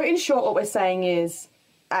 So in short, what we're saying is,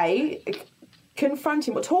 confront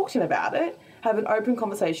him or talk to him about it. Have an open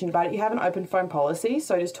conversation about it. You have an open phone policy,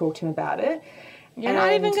 so just talk to him about it. You're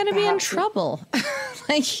not even going to be in trouble.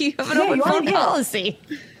 Like, you have an open phone policy.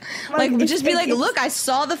 Like just be like, look, I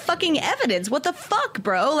saw the fucking evidence. What the fuck,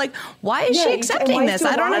 bro? Like, why is she accepting this?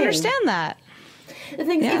 I don't understand that. The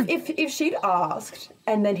thing is, if she'd asked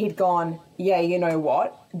and then he'd gone, yeah, you know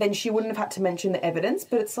what, then she wouldn't have had to mention the evidence.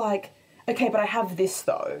 But it's like, okay, but I have this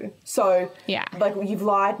though. So, like, you've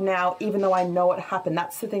lied now, even though I know what happened.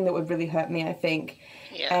 That's the thing that would really hurt me, I think.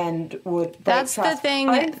 Yeah. And would break That's trust. the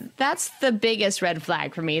thing. That's the biggest red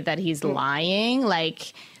flag for me, that he's lying.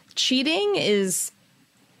 Like, cheating is,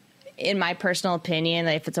 in my personal opinion,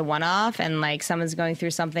 if it's a one-off and like someone's going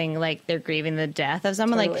through something, like they're grieving the death of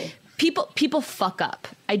someone, like people fuck up.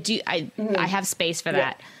 I have space for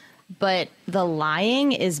that. But the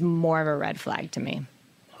lying is more of a red flag to me.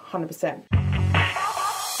 100%.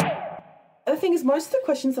 The thing is, most of the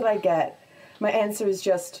questions that I get, my answer is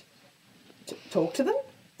just talk to them.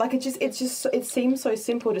 Like, it seems so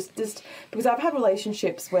simple, just because I've had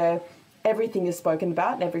relationships where everything is spoken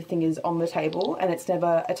about and everything is on the table, and it's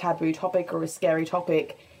never a taboo topic or a scary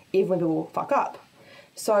topic, even when people fuck up.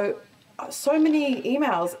 So many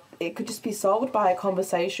emails, it could just be solved by a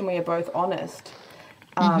conversation where you're both honest.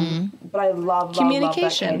 But I love that,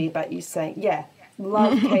 Katie, about you saying,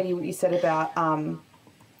 love, Katie, what you said about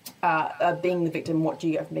being the victim. What do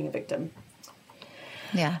you get from being a victim?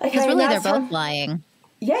 Yeah, because really they're both lying.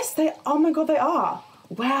 Yes, oh my God, they are.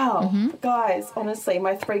 Wow. Guys, honestly,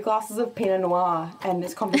 my 3 glasses of Pinot Noir and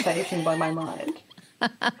this conversation blow my mind.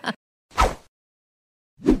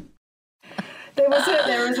 There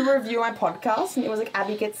was a review on my podcast, and it was like,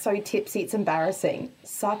 Abby gets so tipsy, it's embarrassing.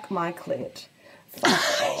 Suck my clit.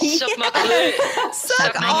 Suck my clit.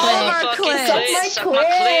 Suck all of our clit. Suck my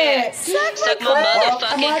clit. Suck my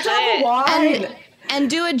motherfucking clit. And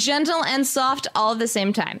do it gentle and soft all at the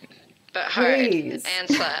same time. But hard and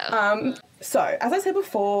slow. So, as I said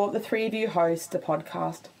before, the 3 of you host the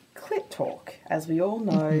podcast Clit Talk. As we all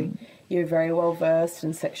know, you're very well versed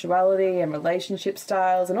in sexuality and relationship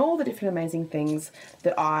styles and all the different amazing things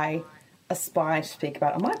that I aspire to speak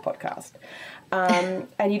about on my podcast.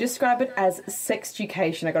 And you describe it as sex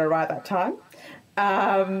education. I got it right that time.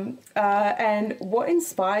 And what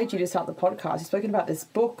inspired you to start the podcast? You've spoken about this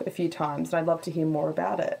book a few times, and I'd love to hear more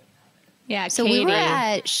about it. Yeah, so Katie. we were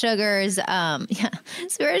at Sugar's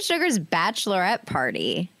Sugar's bachelorette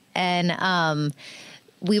party, and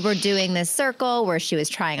we were doing this circle where she was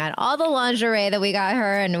trying on all the lingerie that we got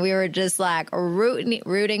her, and we were just like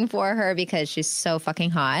rooting for her because she's so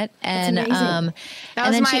fucking hot. And that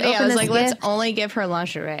was my idea. I was like, let's only give her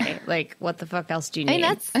lingerie. Like, what the fuck else do you need?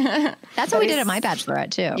 I mean, that's what we did at my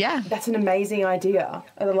bachelorette too. Yeah, that's an amazing idea.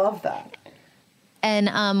 I love that.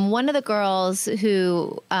 And one of the girls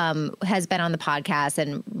who has been on the podcast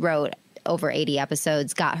and wrote over 80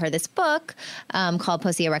 episodes got her this book called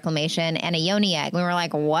Pussy a Reclamation and a Yoni Egg. We were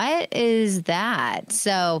like, what is that?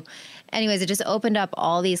 So anyways, it just opened up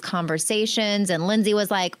all these conversations, and Lindsay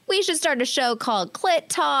was like, we should start a show called Clit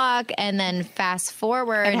Talk. And then fast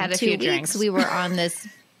forward had a 2 few weeks, drinks. We were on this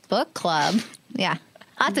book club. Yeah.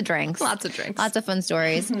 Lots of drinks. Lots of fun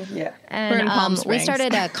stories. Yeah. And we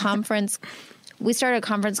started a conference. We started a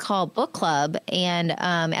conference called Book Club, and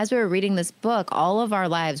as we were reading this book, all of our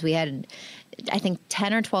lives, we had, I think,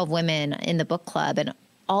 10 or 12 women in the book club, and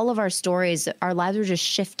all of our stories, our lives were just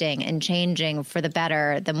shifting and changing for the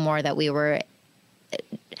better the more that we were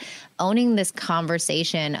owning this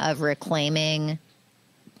conversation of reclaiming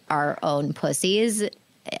our own pussies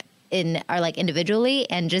in our like individually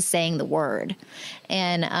and just saying the word.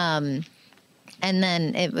 And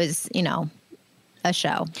then it was, you know, a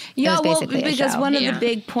show. Yeah, it was well, basically because a show. one of the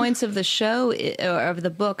big points of the show, or of the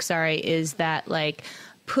book, sorry, is that like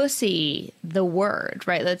pussy, the word,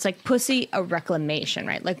 right? It's like pussy, a reclamation,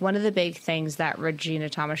 right? Like one of the big things that Regina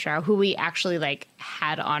Thomas-Shao, who we actually like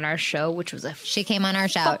had on our show, which was she came on our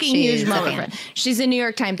show. fucking huge moment. She's a New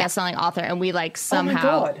York Times bestselling author, and we like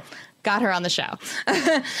somehow got her on the show.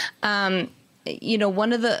 You know,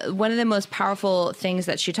 one of the most powerful things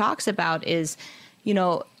that she talks about is, you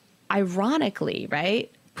know, ironically, right?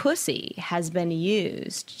 Pussy has been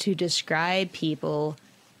used to describe people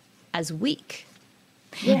as weak.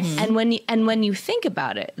 Yes. And when you think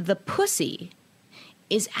about it, the pussy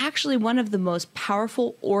is actually one of the most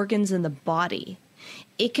powerful organs in the body.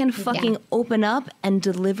 It can fucking open up and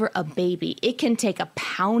deliver a baby. It can take a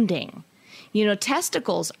pounding. You know,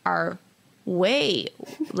 testicles are way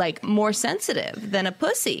like more sensitive than a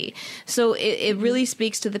pussy. So it really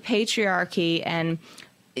speaks to the patriarchy. And,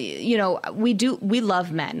 you know, we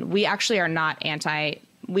love men. We actually are not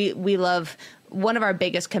we love, one of our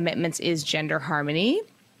biggest commitments is gender harmony.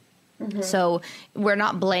 Mm-hmm. So we're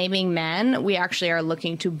not blaming men. We actually are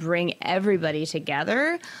looking to bring everybody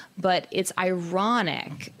together. But it's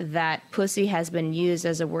ironic that pussy has been used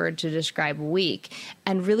as a word to describe weak,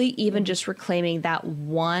 and really even just reclaiming that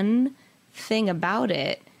one thing about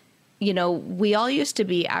it. You know, we all used to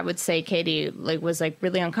be, I would say, Katie, like was like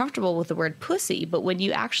really uncomfortable with the word pussy, but when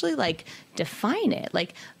you actually like define it,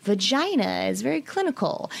 like vagina is very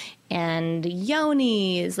clinical and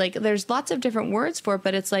yoni is like, there's lots of different words for it,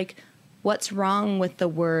 but it's like, what's wrong with the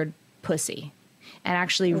word pussy? And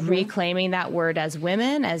actually reclaiming that word as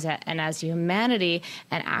women, and as humanity,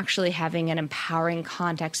 and actually having an empowering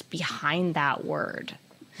context behind that word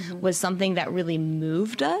was something that really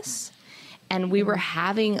moved us. And we were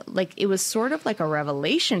having, like, it was sort of like a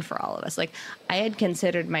revelation for all of us. Like, I had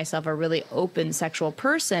considered myself a really open sexual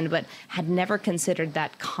person, but had never considered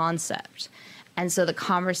that concept. And so the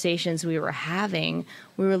conversations we were having,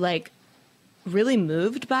 we were, like, really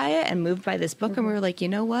moved by it and moved by this book. And we were like, you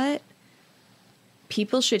know what?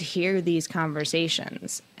 People should hear these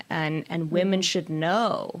conversations. And women should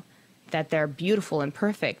know that they're beautiful and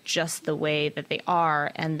perfect just the way that they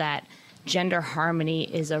are, and that gender harmony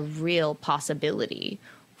is a real possibility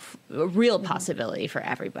for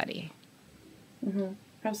everybody.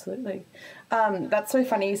 Absolutely. That's so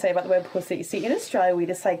funny you say about the word pussy. See, in Australia, we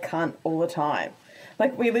just say cunt all the time.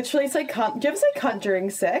 Like, we literally say cunt. Do you ever say cunt during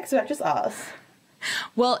sex? Or is that just us?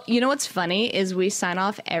 Well, you know what's funny is we sign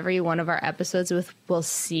off every one of our episodes with, we'll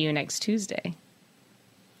see you next Tuesday.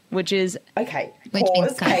 Which is... Okay,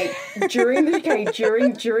 pause. Kate, during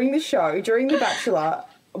the show, during The Bachelor,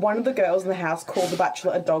 one of the girls in the house called The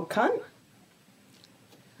Bachelor a dog cunt.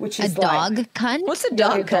 Which is a dog cunt? What's a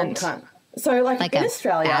dog cunt? So, like in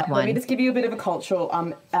Australia, let me just give you a bit of a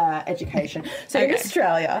cultural education. So in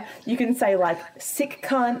Australia, you can say like sick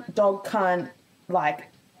cunt, dog cunt, like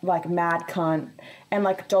mad cunt, and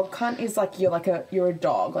like dog cunt is like you're a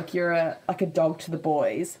dog, like you're a dog to the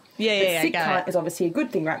boys. Yeah. Sick cunt is obviously a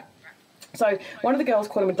good thing, right? So one of the girls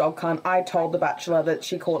called him a dog cunt. I told The Bachelor that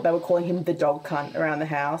they were calling him the dog cunt around the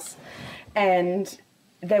house, and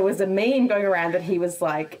there was a meme going around that he was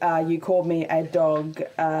like, "You called me a dog.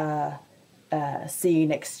 See you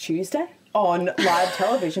next Tuesday," on live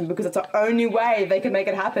television, because it's the only way they can make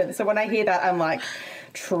it happen. So when I hear that, I'm like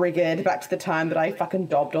triggered back to the time that I fucking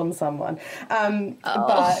dobbed on someone.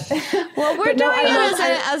 But well, we're doing it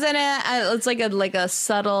it's like a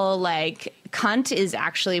subtle, like, cunt is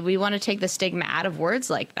actually, we want to take the stigma out of words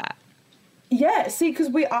like that. Yeah, see, because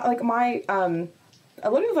we are like a lot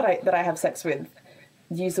of people that I have sex with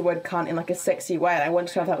use the word cunt in like a sexy way, and I wanted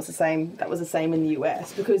to know if that was the same in the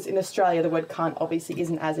US, because in Australia the word cunt obviously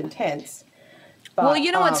isn't as intense. But, well,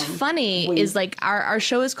 you know what's funny is like our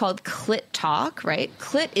show is called Clit Talk, right?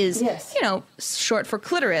 Clit is, you know, short for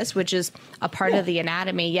clitoris, which is a part of the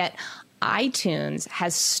anatomy, yet iTunes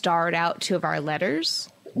has starred out 2 of our letters.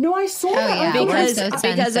 No, I saw that. Yeah,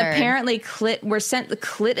 because apparently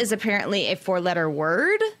clit is apparently a 4-letter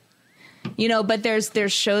word. You know, but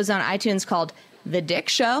there's shows on iTunes called The Dick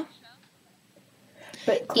Show.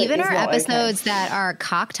 But even our episodes that are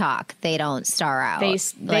cock talk, they don't star out.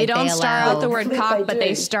 They don't star out the word cock, but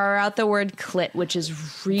they star out the word clit, which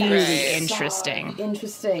is really interesting.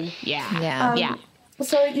 Interesting. Yeah.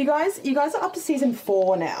 So you guys are up to season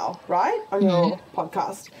 4 now, right? On your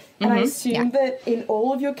podcast. And I assume that in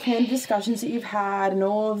all of your candid discussions that you've had and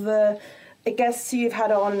all of the guests you've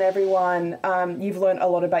had on and everyone, you've learned a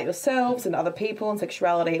lot about yourselves and other people and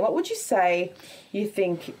sexuality. What would you say you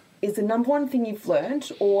think is the number one thing you've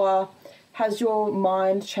learned, or has your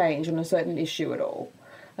mind changed on a certain issue at all?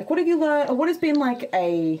 Like, what have you learned, or what has been like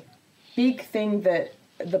a big thing that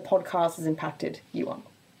the podcast has impacted you on?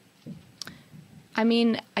 I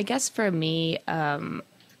mean, I guess for me,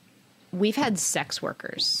 we've had sex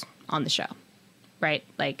workers on the show, right?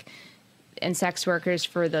 Like, and sex workers,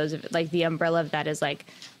 for those of like the umbrella of that is like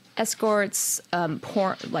escorts,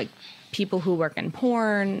 porn, like people who work in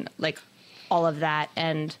porn, like all of that.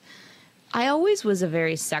 And I always was a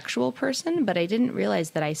very sexual person, but I didn't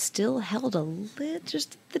realize that I still held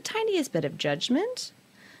just the tiniest bit of judgment.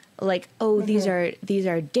 Like, oh, these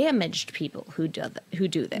are damaged people who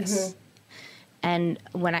do this. And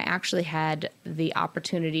when I actually had the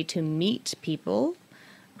opportunity to meet people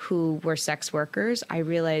who were sex workers, I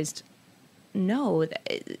realized, no,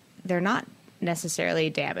 they're not necessarily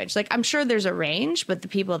damaged. Like, I'm sure there's a range, but the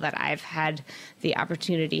people that I've had the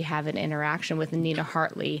opportunity to have an interaction with, Nina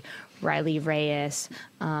Hartley, Riley Reyes,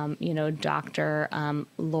 Dr.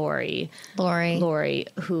 Lori,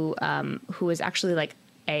 who is actually like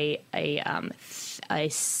a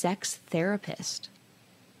sex therapist.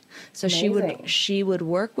 So Amazing. she would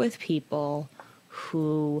work with people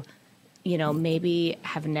who, maybe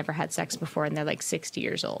have never had sex before and they're like 60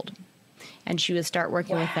 years old. And she would start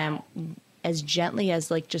working with them as gently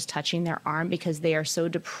as like just touching their arm, because they are so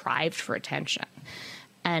deprived for attention.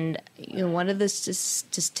 And one of the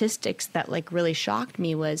statistics that like really shocked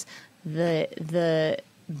me was the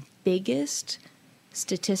biggest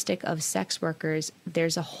statistic of sex workers.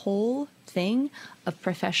 There's a whole thing of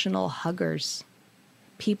professional huggers.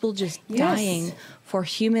 People just dying for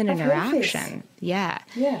human interaction. Yeah.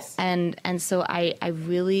 Yes. And so I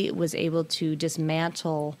really was able to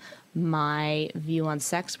dismantle my view on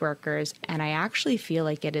sex workers, and I actually feel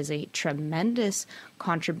like it is a tremendous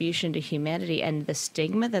contribution to humanity, and the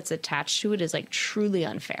stigma that's attached to it is like truly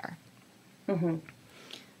unfair. It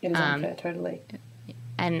is unfair, totally.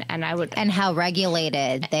 And I would, and how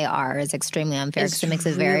regulated they are is extremely unfair, because it makes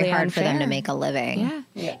it very really hard for them to unfair. make a living.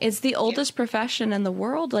 Yeah. It's the oldest profession in the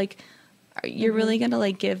world. Like, you're really going to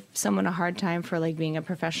like give someone a hard time for like being a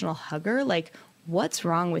professional hugger? Like, what's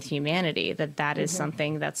wrong with humanity that is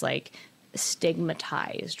something that's like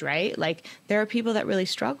stigmatized, right? Like, there are people that really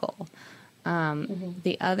struggle.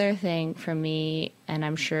 The other thing for me, and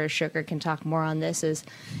I'm sure Sugar can talk more on this, is,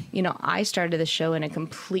 I started the show in a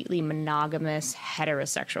completely monogamous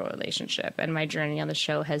heterosexual relationship, and my journey on the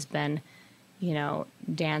show has been,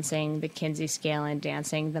 dancing the Kinsey scale and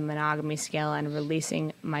dancing the monogamy scale and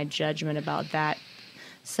releasing my judgment about that,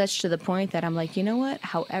 such to the point that I'm like, you know what?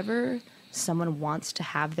 However someone wants to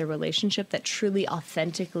have their relationship that truly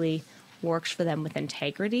authentically works for them with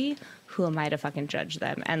integrity, who am I to fucking judge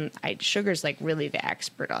them? And Sugar's like really the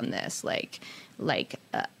expert on this, like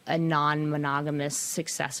a non-monogamous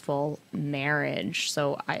successful marriage.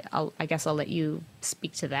 So I guess I'll let you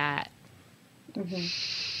speak to that.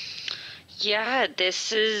 Yeah,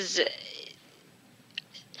 this is,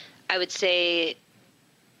 I would say,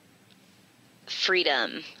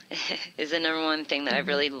 freedom is the number one thing that I've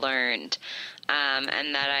really learned.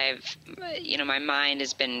 And that my mind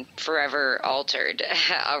has been forever altered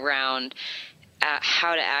around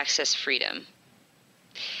how to access freedom.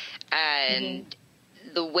 And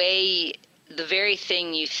the very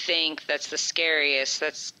thing you think that's the scariest,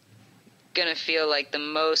 that's going to feel like the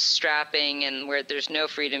most strapping, and where there's no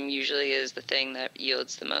freedom usually is the thing that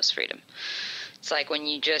yields the most freedom. It's like when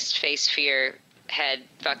you just face fear head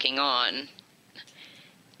fucking on.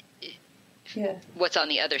 Yeah. What's on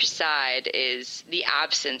the other side is the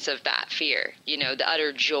absence of that fear, the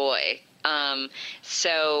utter joy.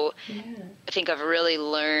 So I think I've really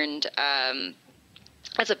learned,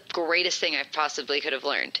 that's the greatest thing I possibly could have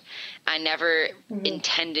learned. I never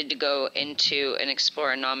intended to go into and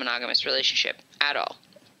explore a non-monogamous relationship at all.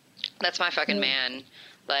 That's my fucking man.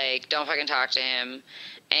 Like, don't fucking talk to him.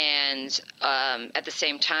 And at the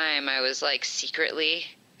same time, I was like secretly,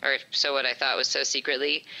 or so what I thought was so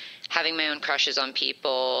secretly, having my own crushes on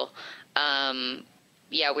people,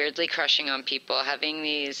 weirdly crushing on people, having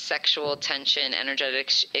these sexual tension,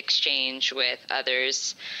 energetic exchange with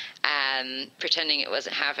others, pretending it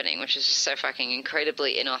wasn't happening, which is just so fucking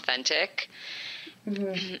incredibly inauthentic.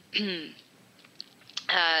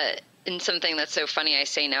 And something that's so funny I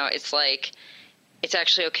say now, it's like, it's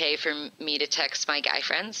actually okay for me to text my guy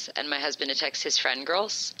friends and my husband to text his friend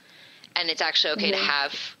girls. and it's actually okay to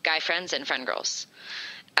have guy friends and friend girls.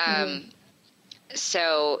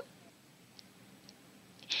 So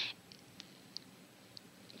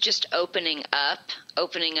just opening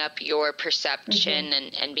up your perception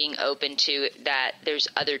and being open to that there's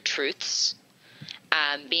other truths,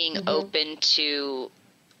 being open to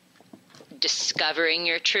discovering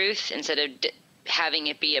your truth instead of having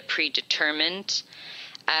it be a predetermined,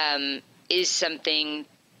 is something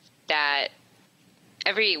that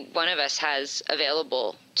every one of us has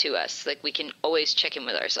available to us. Like, we can always check in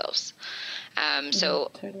with ourselves. So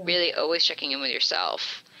totally. really always checking in with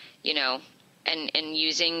yourself, you know, and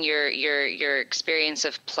using your experience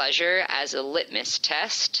of pleasure as a litmus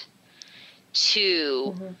test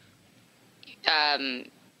to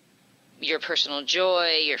your personal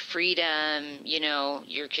joy, your freedom, you know,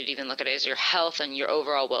 you could even look at it as your health and your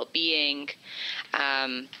overall well-being.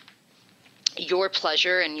 Your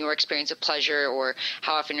pleasure and your experience of pleasure, or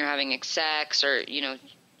how often you're having sex, or, you know,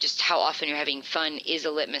 just how often you're having fun, is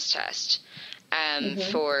a litmus test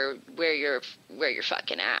for where you're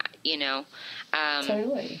fucking at, you know.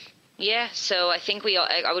 Totally. Yeah, so I think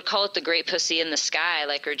I would call it the great pussy in the sky,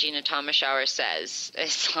 like Regina Thomashower says.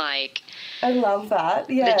 It's like, I love that.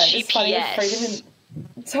 Yeah, the it's funny, GPS. freedom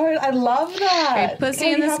and totally, I love that. Great pussy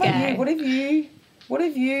Katie, in the how about sky. you? What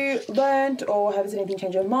have you learned, or has anything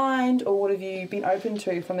changed your mind, or what have you been open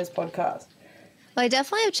to from this podcast? Well, I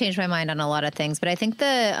definitely have changed my mind on a lot of things, but I think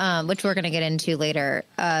which we're going to get into later.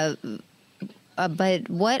 But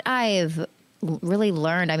what I've really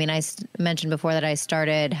learned, I mean, I mentioned before that I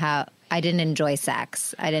started how I didn't enjoy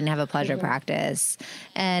sex. I didn't have a pleasure practice.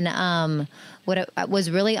 And what was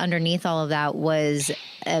really underneath all of that was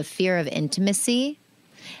a fear of intimacy.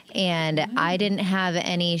 And I didn't have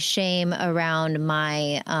any shame around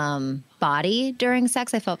my body during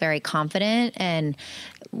sex. I felt very confident. And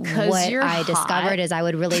what I discovered is I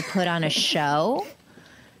would really put on a show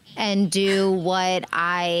and do what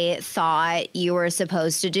I thought you were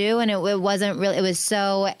supposed to do. And it wasn't really, it was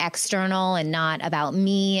so external and not about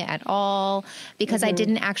me at all, because I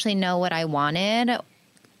didn't actually know what I wanted,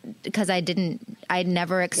 because I'd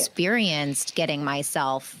never experienced getting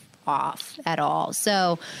myself off at all.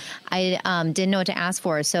 So I didn't know what to ask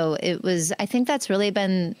for. So I think that's really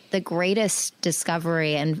been the greatest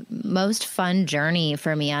discovery and most fun journey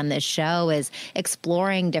for me on this show, is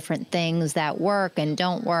exploring different things that work and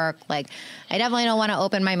don't work. Like, I definitely don't want to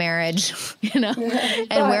open my marriage, you know,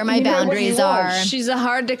 and where my boundaries are. She's a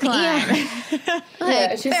hard to climb.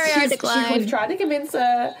 Very hard to climb. We've tried to convince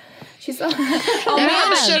her. She's Me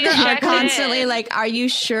and Sugar are checked constantly in. like, are you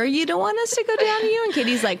sure you don't want us to go down to you? And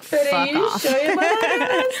Katie's like, fuck off. Well, and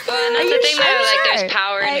that's the thing, though, like, there's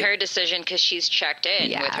power in Like- her decision because she's checked in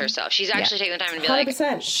Yeah. with herself. She's actually taken the time to be like,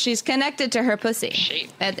 100%. She's connected to her pussy.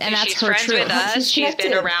 And that's she's her friends truth. with us. She's She's been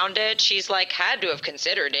connected. around it. She's like had to have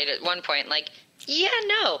considered it at one point. Like, yeah,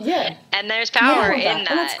 no. Yeah. And there's power Yeah, in that.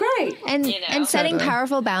 and that's great. And You know. and setting Totally.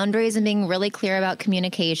 powerful boundaries and being really clear about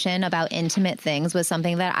communication about intimate things was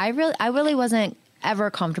something that I really wasn't ever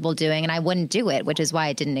comfortable doing, and I wouldn't do it, which is why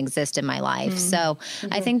it didn't exist in my life. So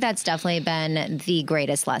I think that's definitely been the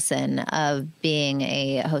greatest lesson of being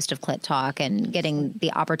a host of Clit Talk and getting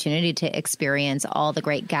the opportunity to experience all the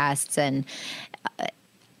great guests and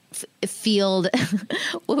field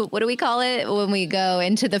what do we call it when we go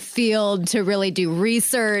into the field to really do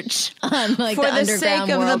research on, like, For the the sake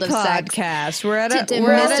underground of world the of sex? podcast, we're at To a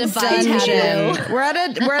demystify dungeon. taboo.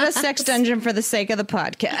 We're at a sex dungeon for the sake of the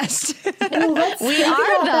podcast. Well, We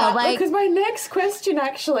are, though, like, because my next question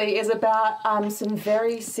actually is about some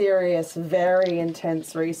very serious, very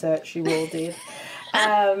intense research you all did.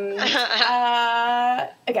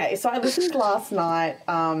 Okay, so I listened last night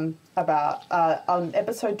about on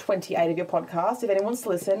episode 28 of your podcast. If anyone wants to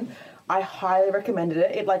listen, I highly recommended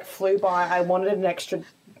it. It like flew by. I wanted an extra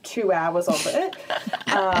 2 hours of it.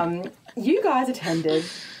 You guys attended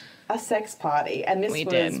a sex party, and this We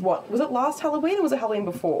was did. what was it last Halloween or was it Halloween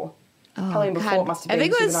before? Halloween before God. it must have I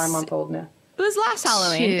been. think it She's was- a 9-month-old now. It was last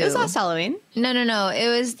Halloween. It was last Halloween. No. It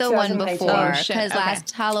was the one 2018. before, Oh, shit. because Okay.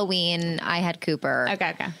 last Halloween I had Cooper.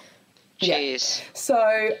 Okay. Jeez.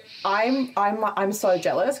 So I'm so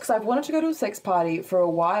jealous because I've wanted to go to a sex party for a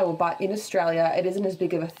while, but in Australia it isn't as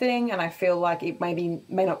big of a thing, and I feel like it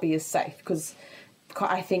may not be as safe because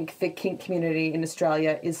I think the kink community in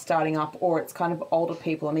Australia is starting up, or it's kind of older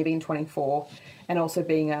people, and me being 24 and also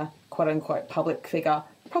being a quote unquote public figure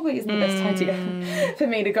probably isn't the best idea for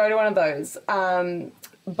me to go to one of those.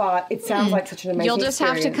 but it sounds like such an amazing You'll just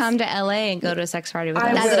experience. have to come to LA and go to a sex party with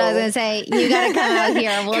us. That's what I was going to say. You got to come out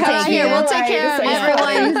here. We'll take you. We'll take care of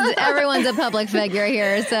you. Everyone's a public figure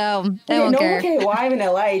here, so they Yeah, won't no care. one care why I'm in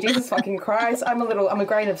LA. Jesus fucking Christ. I'm a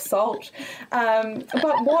grain of salt.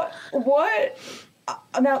 But what,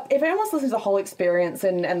 now, if anyone wants to listen to the whole experience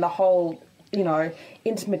and the whole,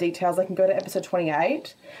 intimate details, they can go to episode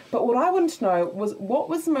 28. But what I wanted to know was, what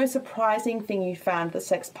was the most surprising thing you found at the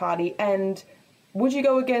sex party, and would you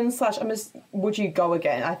go again? Would you go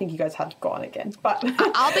again? I think you guys have gone again, but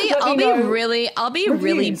I'll be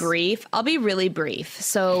really brief.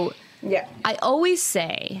 So yeah, I always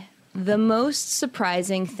say the most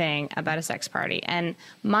surprising thing about a sex party, and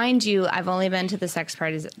mind you, I've only been to the sex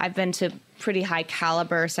parties. I've been to pretty high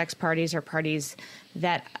caliber sex parties, or parties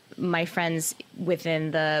that my friends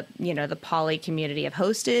within the poly community have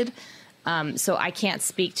hosted. So I can't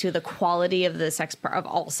speak to the quality of of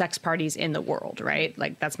all sex parties in the world, right?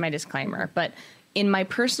 Like, that's my disclaimer. But in my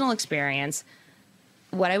personal experience,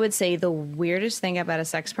 what I would say the weirdest thing about a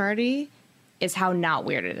sex party is how not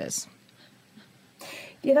weird it is.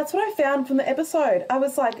 Yeah, that's what I found from the episode. I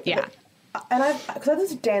was like, Yeah. And because I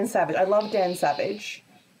listen to Dan Savage. I love Dan Savage.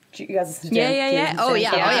 Do you guys listen to Dan? Yeah. Oh,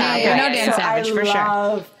 yeah. Savage? You know Dan Savage, for sure. I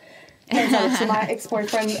love Dan Savage. So my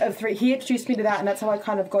ex-boyfriend of 3, he introduced me to that, and that's how I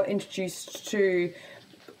kind of got introduced to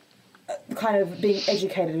kind of being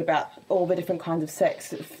educated about all the different kinds of sex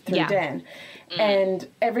through Dan. And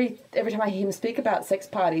every time I hear him speak about sex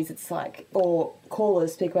parties, it's like, or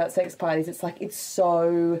callers speak about sex parties, it's like, it's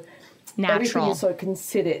so natural. Everything is so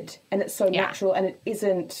considered, and it's so natural, and it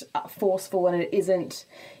isn't forceful, and it isn't,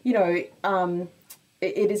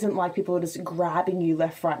 it isn't like people are just grabbing you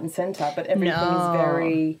left, right, and centre, but everything is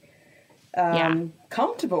very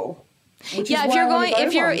comfortable. Yeah,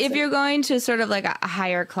 if you're going to sort of like a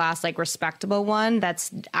higher class, like respectable one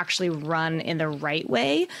that's actually run in the right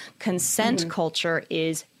way, consent culture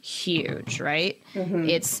is huge, right?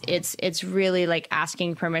 It's really like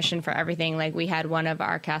asking permission for everything. Like, we had one of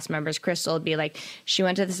our cast members, Crystal, be like, she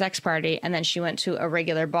went to the sex party and then she went to a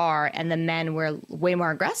regular bar, and the men were way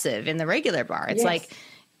more aggressive in the regular bar. It's like,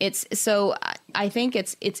 it's so I think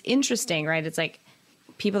it's interesting, right? It's like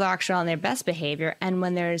people are actually on their best behavior, and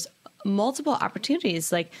when there's multiple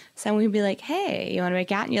opportunities, like someone would be like, hey, you want to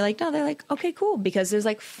make out? And you're like, no. They're like, okay, cool. Because there's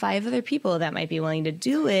like 5 other people that might be willing to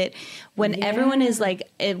do it. When everyone is like,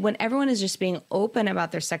 when everyone is just being open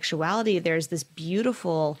about their sexuality, there's this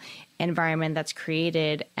beautiful environment that's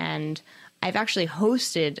created. And I've actually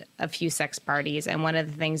hosted a few sex parties. And one of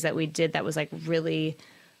the things that we did that was like really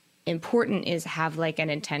important is have like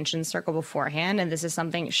an intention circle beforehand. And this is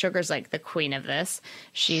something, Sugar's like the queen of this.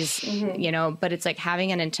 She's, but it's like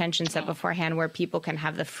having an intention set beforehand where people can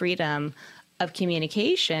have the freedom of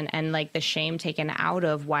communication and like the shame taken out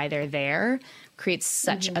of why they're there creates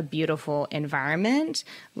such a beautiful environment.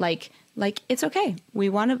 Like it's okay. We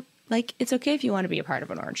want to, like, it's okay if you want to be a part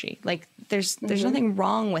of an orgy. Like there's nothing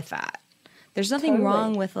wrong with that. There's nothing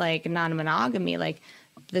wrong with like non-monogamy. Like,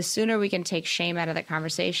 the sooner we can take shame out of that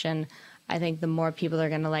conversation, I think the more people are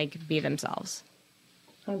going to like be themselves.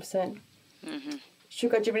 100%.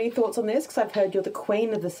 Sugar, do you have any thoughts on this? Because I've heard you're the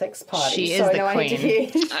queen of the sex party. She is the queen. I need to hear,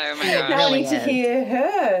 Oh my god! now I need to hear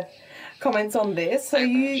her comments on this. So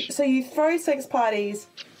you throw sex parties.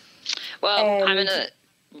 Well, I'm gonna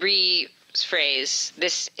rephrase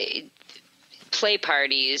this. Play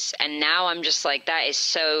parties, and now I'm just like, that is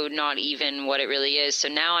so not even what it really is. So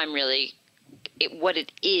now I'm really what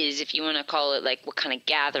it is, if you want to call it, like what kind of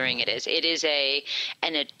gathering it is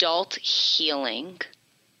an adult healing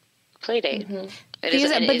play date.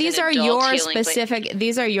 These are your specific.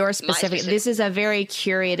 This is a very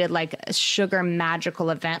curated, like, Sugar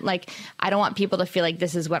magical event. Like, I don't want people to feel like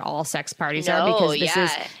this is what all sex parties are, because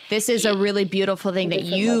this is a really beautiful thing that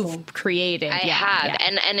you've created. I have.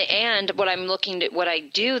 And what I'm looking to, what I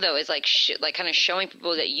do though, is like kind of showing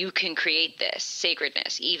people that you can create this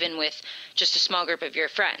sacredness even with just a small group of your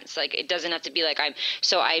friends. Like, it doesn't have to be like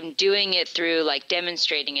I'm doing it through like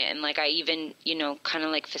demonstrating it, and like I even kind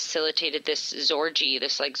of like facilitated this orgy,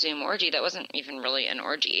 this like Zoom orgy that wasn't even really an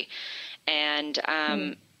orgy, and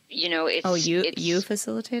it's you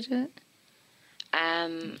facilitated it.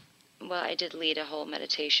 Well, I did lead a whole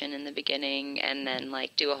meditation in the beginning, and then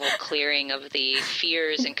like do a whole clearing of the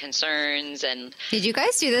fears and concerns. And did you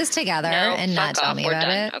guys do this together and not tell me We're about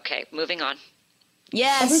done. it? Okay, moving on.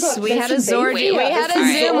 Yes, God, we had a there's some Zorgy. baby. We Yeah, had a there's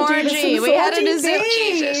some Zoom Zorgy. orgy. There's some We had a Zorgy Zoom. babe.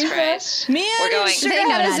 Jesus Christ. Me and We're going- Sugar They know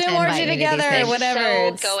had a not to Zoom invite orgy me to these together. things. Whatever. So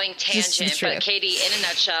It's going just the tangent, truth. but Katie, in a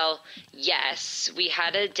nutshell, yes, we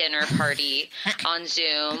had a dinner party on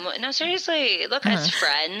Zoom. No, seriously, look, as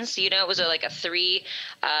friends, you know, it was like a three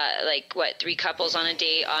couples on a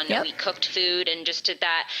date on, Yep. we cooked food and just did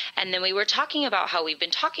that. And then we were talking about how we've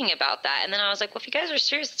been talking about that. And then I was like, well, if you guys are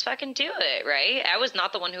serious, let's fucking do it, right? I was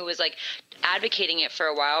not the one who was like advocating it for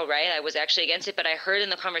a while, right? I was actually against it, but I heard in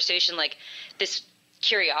the conversation like this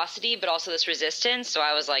curiosity, but also this resistance. So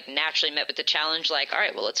I was like naturally met with the challenge, like, all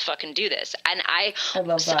right, well, let's fucking do this. And I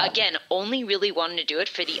love that. again, only really wanted to do it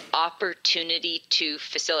for the opportunity to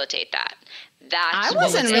facilitate that. That's I wasn't what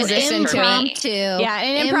was in it resistant for to me. Impromptu. Yeah,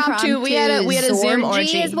 an impromptu. We had a Zoom Zorgy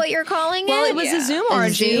orgy. is what you're calling it? Well, it was Yeah. a Zoom A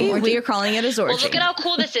orgy. Zoom orgy. We are calling it a Zorgy. Well, look at how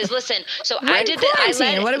cool this is. Listen, so We're I in did the, I quarantine.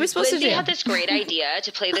 led, What are we supposed to Lindsay do? had this great idea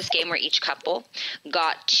to play this game where each couple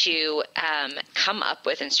got to come up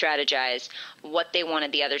with and strategize what they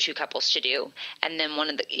wanted the other two couples to do, and then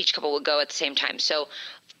each couple would go at the same time. So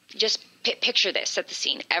just picture this, set the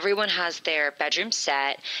scene. Everyone has their bedroom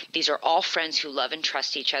set. These are all friends who love and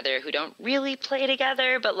trust each other, who don't really play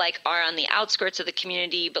together, but like are on the outskirts of the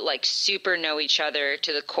community, but like super know each other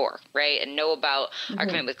to the core, right? And know about our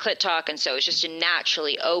commitment with Clit Talk. And so it's just a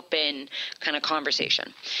naturally open kind of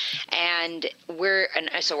conversation. And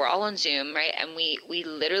so we're all on Zoom, right? And we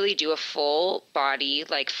literally do a full body,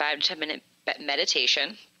 like 5 to 10 minute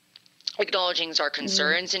meditation, acknowledging our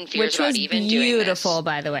concerns and fears Which about was even doing this. beautiful,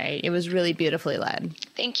 by the way. It was really beautifully led.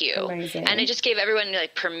 Thank you. Amazing. And it just gave everyone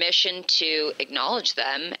like permission to acknowledge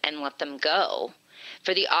them and let them go,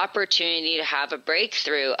 for the opportunity to have a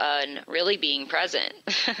breakthrough on really being present.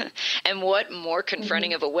 And what more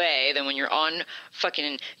confronting of a way than when you're on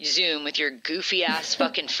fucking Zoom with your goofy ass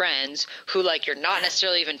fucking friends who like you're not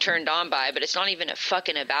necessarily even turned on by, but it's not even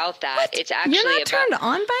fucking about that. It's actually You're not about turned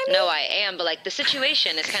on by me? No, I am, but like the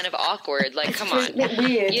situation is kind of awkward. Like, come on. a bit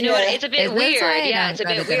weird, You know what? yeah. It's a bit Is this why I weird. Yeah, don't it's a go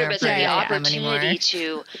bit to weird, dinner but it's like the parties opportunity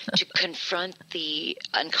anymore? to confront the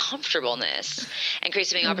uncomfortableness and create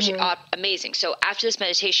something amazing. So after this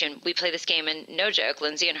meditation, we play this game, and no joke,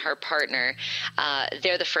 Lindsay and her partner,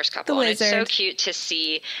 they're the first couple, The and it's so wizard. cute to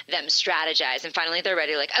see them strategize. And finally, they're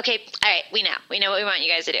ready. Like, okay, all right, we know what we want you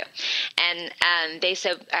guys to do. And they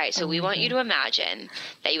said, all right, so we want you to imagine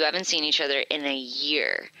that you haven't seen each other in a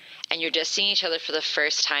year, and you're just seeing each other for the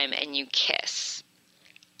first time, and you kiss.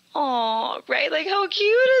 Oh, right? Like, how cute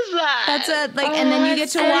is that? That's and then you get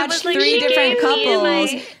to and it watch was like 3 she different gave me, couples.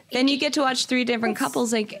 like- Then you get to watch 3 different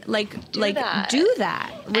couples do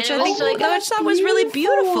that, which it I was think like- which I thought was really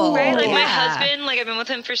beautiful. Right, like my Yeah. husband, like I've been with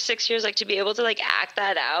him for 6 years, like to be able to like act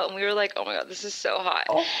that out, and we were like, oh my god, this is so hot.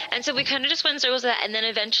 And so we kind of just went in circles with that, and then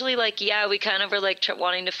eventually, like, yeah, we kind of were like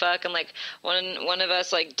wanting to fuck, and like one of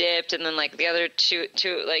us like dipped, and then like the other two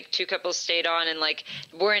couples stayed on, and like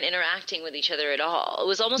weren't interacting with each other at all. It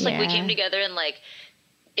was almost like we Yeah. came together and like.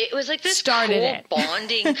 It was like this Started cool it.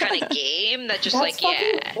 bonding kind of game that just That's like,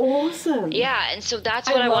 yeah. fucking awesome. Yeah, and so that's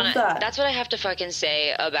I what I love want to. that. That's what I have to fucking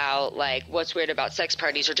say about like what's weird about sex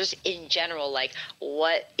parties, or just in general, like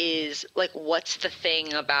what's the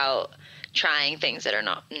thing about trying things that are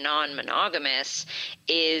not non-monogamous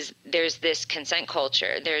is there's this consent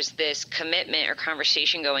culture, there's this commitment or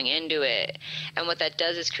conversation going into it, and what that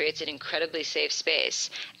does is creates an incredibly safe space.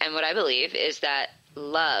 And what I believe is that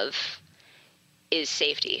love is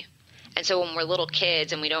safety. And so when we're little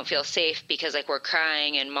kids and we don't feel safe because like we're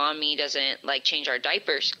crying and mommy doesn't like change our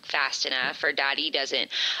diapers fast enough, or daddy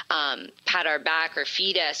doesn't pat our back or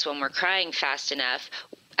feed us when we're crying fast enough,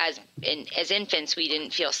 as infants we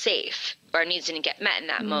didn't feel safe. Our needs didn't get met in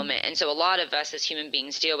that moment. And so a lot of us as human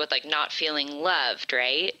beings deal with like not feeling loved,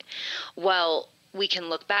 right? Well, we can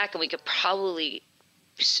look back and we could probably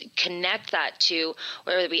connect that to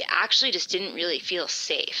where we actually just didn't really feel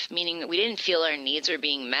safe, meaning that we didn't feel our needs were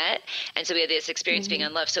being met, and so we had this experience being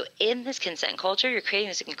unloved. So in this consent culture, you're creating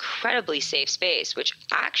this incredibly safe space, which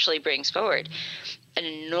actually brings forward an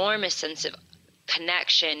enormous sense of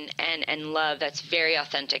connection and love that's very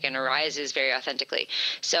authentic and arises very authentically.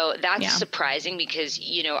 So that's surprising, because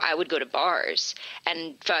I would go to bars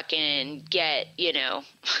and fucking get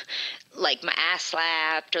like my ass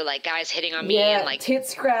slapped, or like guys hitting on me and like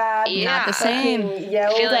tits grabbed, Not the same.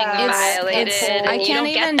 yelled feeling at. violated. I You can't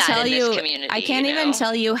don't get even that tell in this you. community, I can't you even know?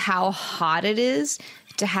 tell you how hot it is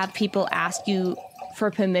to have people ask you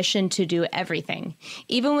for permission to do everything.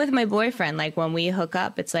 Even with my boyfriend, like when we hook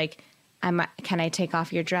up, it's like, can I take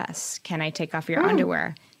off your dress? Can I take off your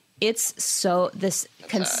underwear? It's so, this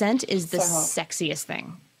consent is the So hot. sexiest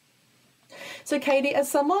thing. So, Katie, as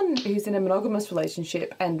someone who's in a monogamous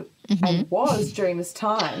relationship and was during this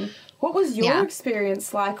time, what was your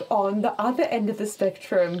experience like on the other end of the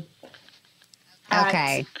spectrum?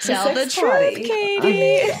 Okay. Tell the sex truth, party?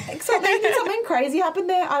 Katie. Something crazy happened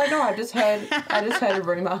there. I don't know. I just heard a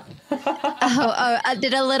rumor.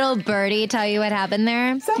 Did a little birdie tell you what happened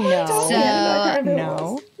there? Someone told me. I can't remember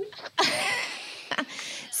who it was.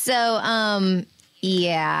 So,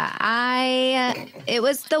 it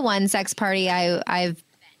was the one sex party I've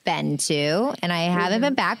been to, and I haven't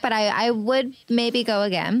been back, but I would maybe go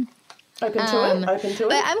again. Open to it.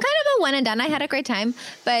 But I'm kind of a one and done. I had a great time.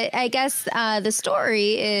 But I guess the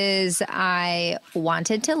story is I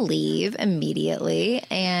wanted to leave immediately.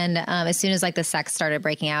 And as soon as like the sex started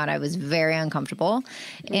breaking out, I was very uncomfortable.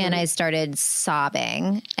 And I started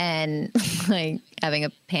sobbing and like having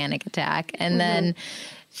a panic attack. And then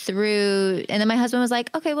my husband was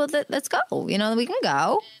like, okay, well, let's go. You know, we can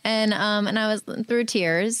go. And I was through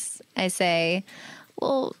tears. I say,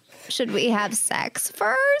 well, should we have sex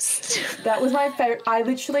first? That was my favorite. I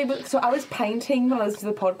was painting when I was to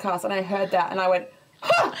the podcast and I heard that and I went,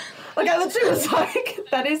 huh! Like I literally was like,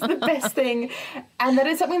 that is the best thing. And that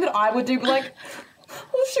is something that I would do, but like,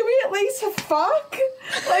 well, should we at least fuck?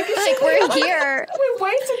 Like we're here. We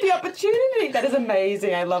wasted the opportunity. That is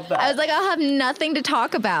amazing. I love that. I was like, I'll have nothing to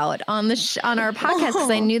talk about on on our podcast because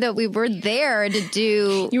I knew that we were there to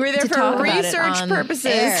do. You were there for research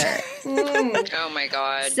purposes. Oh my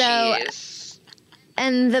God. So, jeez.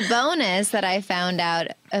 And the bonus that I found out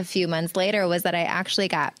a few months later was that I actually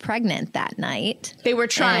got pregnant that night. They were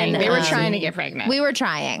trying. They were trying to get pregnant. We were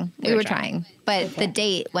trying. We were trying. But the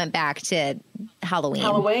date went back to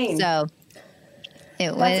Halloween. So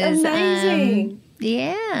it That's was amazing.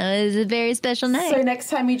 It was a very special night. So next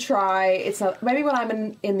time you try, it's not maybe when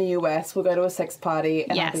I'm in the US, we'll go to a sex party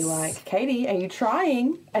and I'll be like, Katie, are you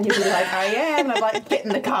trying? And you'll be like, I am. And I'm like, get in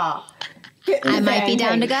the car. I might be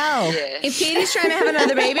down to go. Yeah. If Katie's trying to have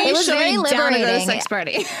another baby, was she'll very be down to go to a liberating. sex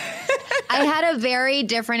party. I had a very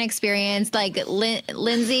different experience. Like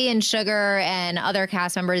Lindsay and Sugar and other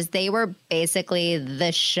cast members, they were basically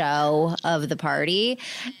the show of the party.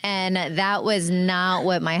 And that was not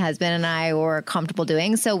what my husband and I were comfortable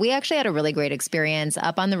doing. So we actually had a really great experience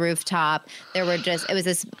up on the rooftop. It was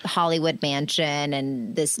this Hollywood mansion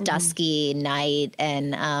and this dusky night.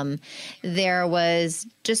 And there was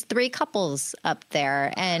just 3 couples up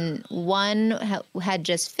there. And one had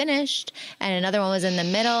just finished and another one was in the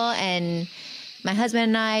middle. And my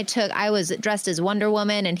husband and I was dressed as Wonder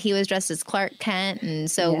Woman and he was dressed as Clark Kent. And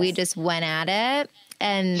so we just went at it.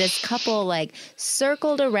 And this couple like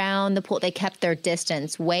circled around the pool. They kept their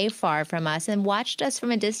distance way far from us and watched us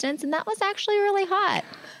from a distance. And that was actually really hot.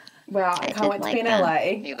 Wow, I can't wait to be in LA.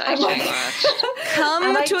 You like showing off.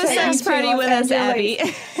 Come to a sex party with us, Abby.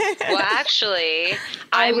 Well, actually,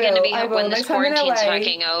 I'm going to be, when this quarantine's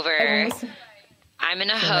fucking over, I'm going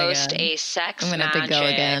to host a sex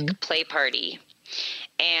magic play party.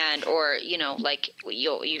 Or, you know, like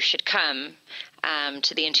you should come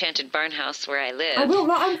to the Enchanted Barn House where I live. I will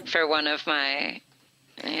not. For one of my...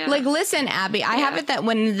 Yeah. Like, listen, Abby, I have it that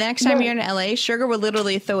when the next time you're in LA, Sugar would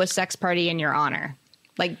literally throw a sex party in your honor.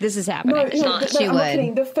 Like, this is happening. She I'm would. not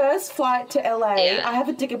kidding. The first flight to LA, Yeah. I have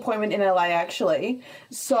a dick appointment in LA actually.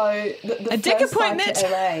 So the dick first flight appointment? to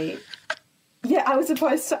LA. Yeah, I was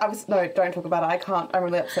supposed to. No, don't talk about it. I can't. I'm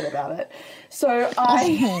really upset about it. So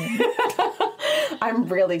I'm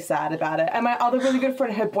really sad about it. And my other really good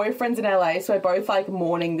friend, her boyfriend's in LA, so we're both like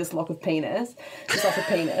mourning this loss of penis.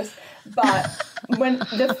 But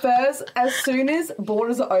as soon as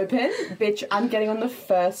borders are open, bitch, I'm getting on the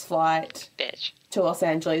first flight. Bitch. To Los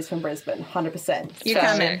Angeles from Brisbane, 100%. You're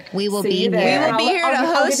coming. We will See be you here. there. We will be here to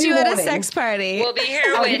I'll host give you you at a warning. sex party. We'll be here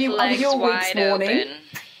I'll with give you legs a week's wide warning. open.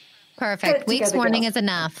 Perfect. Week's together, warning girls. is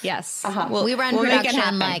enough. Yes. We run we'll make it production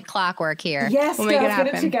happen. like clockwork here. Yes, We'll make it girls, get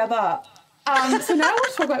it happen. together. So now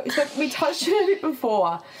we'll talk about, so we touched on it a bit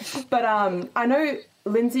before, but I know,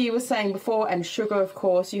 Lindsay, you were saying before, and Sugar, of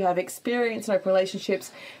course, you have experience in open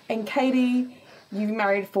relationships, and Katie, you've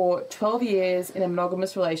married for 12 years in a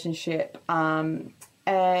monogamous relationship, and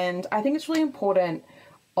I think it's really important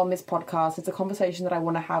on this podcast. It's a conversation that I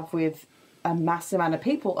want to have with a massive amount of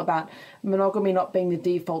people about monogamy not being the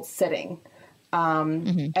default setting.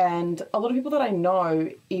 And a lot of people that I know,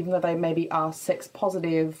 even though they maybe are sex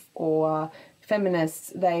positive or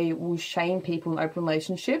feminists, they will shame people in open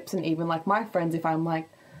relationships. And even like my friends, if I'm like,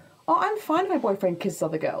 oh, I'm fine if my boyfriend kisses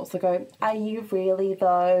other girls, they go, are you really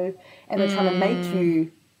though? And they're trying to make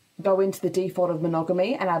you go into the default of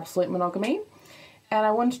monogamy and absolute monogamy. And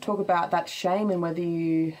I wanted to talk about that shame and whether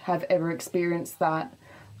you have ever experienced that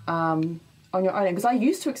on your own. Because I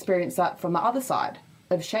used to experience that from the other side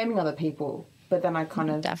of shaming other people, but then I kind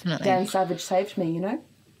of Definitely. Dan Savage saved me, you know.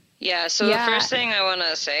 Yeah. So the first thing I want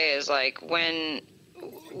to say is like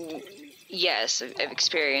yes, I've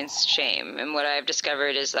experienced shame, and what I've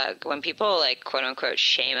discovered is that when people like quote unquote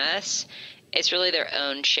shame us, it's really their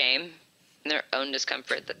own shame and their own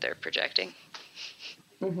discomfort that they're projecting.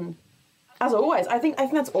 Mm-hmm. As always, I think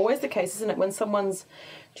that's always the case, isn't it? When someone's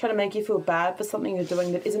trying to make you feel bad for something you're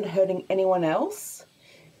doing that isn't hurting anyone else,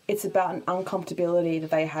 it's about an uncomfortability that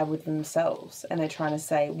they have with themselves, and they're trying to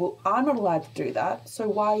say, well, I'm not allowed to do that, so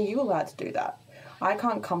why are you allowed to do that? I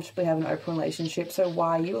can't comfortably have an open relationship, so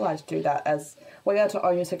why are you allowed to do that? As we're allowed to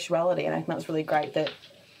own your sexuality, and I think that's really great that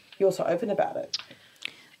you're so open about it.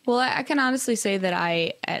 Well, I can honestly say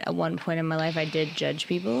that at one point in my life, I did judge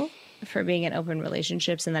people for being in open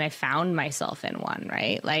relationships, and then I found myself in one,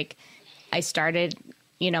 right? Like, I started,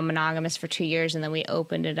 monogamous for 2 years, and then we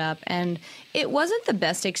opened it up, and it wasn't the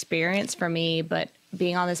best experience for me, but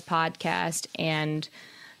being on this podcast and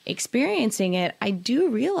experiencing it, I do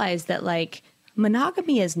realize that, like,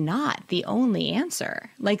 monogamy is not the only answer.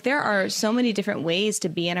 Like, there are so many different ways to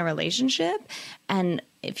be in a relationship, and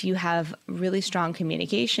if you have really strong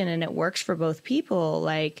communication and it works for both people,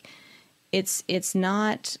 like, it's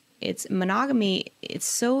monogamy. It's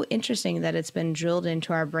so interesting that it's been drilled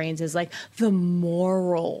into our brains as like the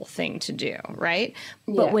moral thing to do, right?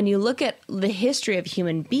 Yeah. But when you look at the history of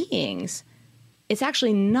human beings, it's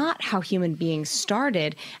actually not how human beings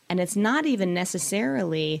started, and it's not even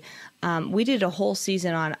necessarily we did a whole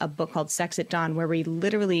season on a book called Sex at Dawn, where we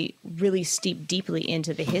literally really steep deeply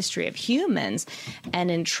into the history of humans. And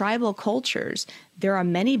in tribal cultures, there are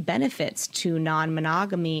many benefits to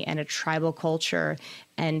non-monogamy and a tribal culture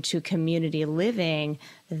and to community living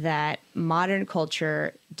that modern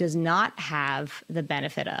culture does not have the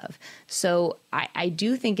benefit of. So I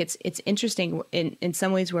do think it's interesting. In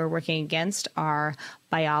some ways, we're working against our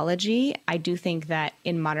biology. I do think that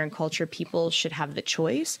in modern culture, people should have the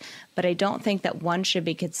choice, but I don't think that one should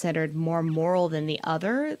be considered more moral than the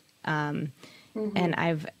other. And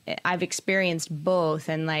I've experienced both,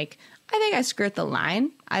 and like, I think I skirt the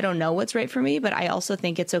line. I don't know what's right for me, but I also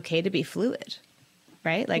think it's okay to be fluid,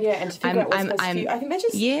 right? Like, yeah, and to figure out what's best for you. I think that's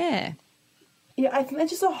just yeah. I think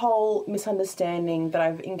that's just a whole misunderstanding that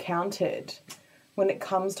I've encountered when it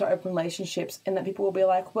comes to open relationships, and that people will be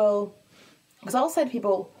like, well, because I'll say to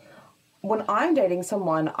people, when I'm dating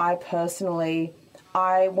someone, I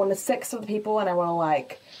want to sex with people, and I want to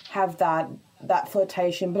like have that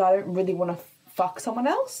flirtation, but I don't really want to fuck someone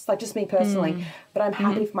else, like just me personally, but I'm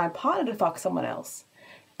happy for my partner to fuck someone else.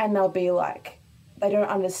 And they'll be like, they don't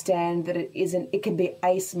understand that it can be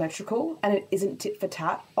asymmetrical, and it isn't tit for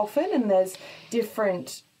tat often, and there's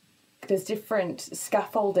different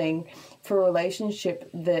scaffolding for a relationship,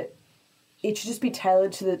 that it should just be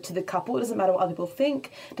tailored to the couple. It doesn't matter what other people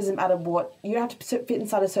think. It doesn't matter you don't have to fit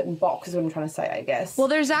inside a certain box, is what I'm trying to say, I guess. Well,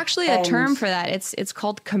 there's actually a term for that. It's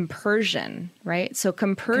called compersion, right? So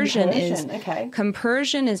compersion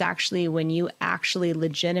is actually when you actually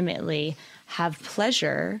legitimately have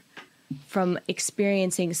pleasure from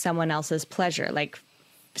experiencing someone else's pleasure, like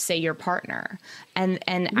say your partner. And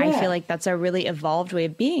I feel like that's a really evolved way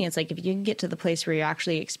of being. It's like, if you can get to the place where you're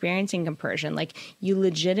actually experiencing compersion, like you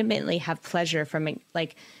legitimately have pleasure from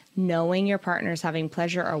like knowing your partner's having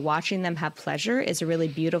pleasure or watching them have pleasure is a really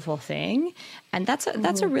beautiful thing. And that's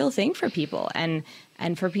a real thing for people. And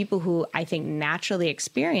for people who I think naturally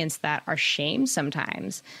experience that are shamed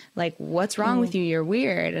sometimes, like, what's wrong with you? You're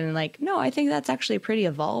weird. And like, no, I think that's actually a pretty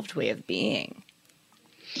evolved way of being.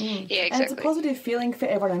 Yeah, exactly. And it's a positive feeling for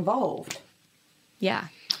everyone involved. Yeah.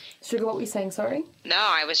 Sugar, what were you saying? Sorry? No,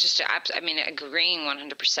 I was just, agreeing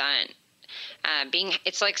 100%.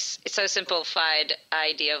 It's so simplified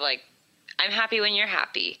idea of like, I'm happy when you're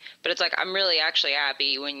happy, but it's like, I'm really actually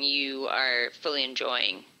happy when you are fully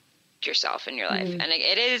enjoying yourself in your life. And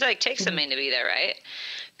it is like, takes something to be there, right?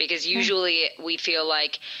 Because usually we feel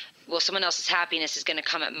like, well, someone else's happiness is going to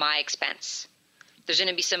come at my expense. There's going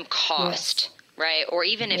to be some cost. Yes. Right? Or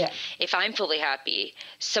even if I'm fully happy,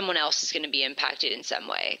 someone else is going to be impacted in some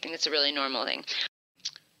way. I think that's a really normal thing.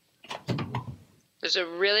 There's a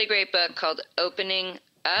really great book called Opening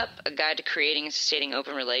Up, A Guide to Creating and Sustaining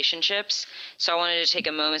Open Relationships. So I wanted to take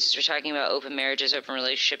a moment, since we're talking about open marriages, open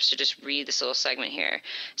relationships, to just read this little segment here.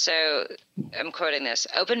 So I'm quoting this.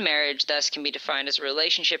 Open marriage, thus, can be defined as a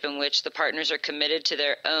relationship in which the partners are committed to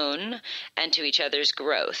their own and to each other's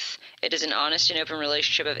growth. It is an honest and open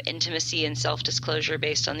relationship of intimacy and self-disclosure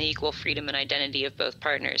based on the equal freedom and identity of both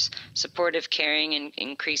partners. Supportive, caring, and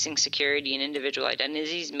increasing security in individual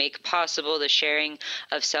identities make possible the sharing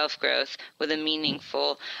of self-growth with a meaningful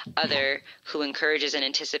sexual other who encourages and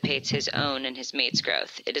anticipates his own and his mate's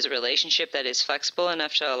growth. It is a relationship that is flexible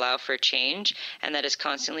enough to allow for change and that is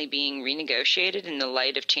constantly being renegotiated in the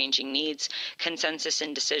light of changing needs, consensus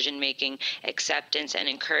in decision-making, acceptance and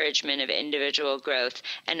encouragement of individual growth,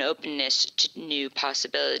 and openness to new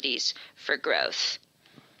possibilities for growth.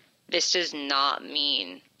 This does not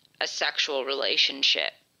mean a sexual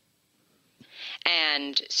relationship.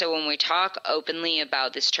 And so when we talk openly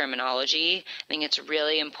about this terminology, I think it's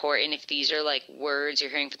really important, if these are like words you're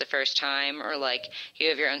hearing for the first time, or like you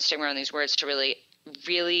have your own stigma around these words, to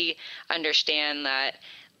really understand that,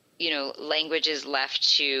 language is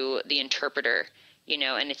left to the interpreter,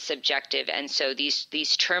 and it's subjective. And so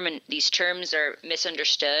these terms are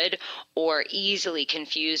misunderstood or easily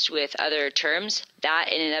confused with other terms. That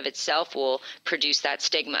in and of itself will produce that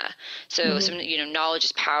stigma. So knowledge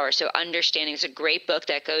is power. So understanding is a great book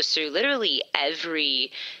that goes through literally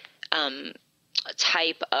every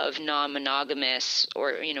type of non-monogamous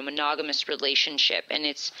or monogamous relationship, and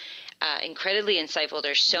it's incredibly insightful.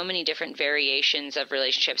 There's so many different variations of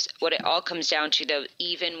relationships. What it all comes down to, though,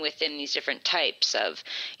 even within these different types of,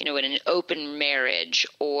 in an open marriage,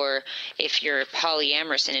 or if you're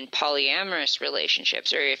polyamorous and in polyamorous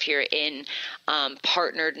relationships, or if you're in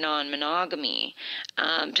partnered non-monogamy,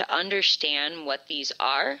 to understand what these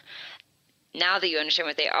are. Now that you understand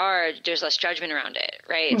what they are, there's less judgment around it,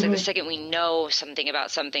 right? It's like the second we know something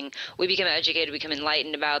about something, we become educated, we become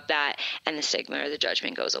enlightened about that, and the stigma or the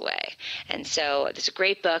judgment goes away. And so it's a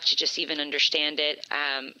great book to just even understand it,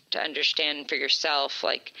 to understand for yourself.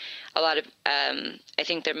 Like a lot of, I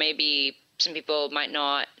think there may be some people might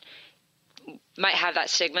have that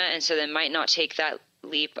stigma, and so they might not take that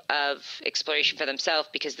leap of exploration for themselves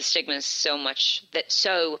because the stigma is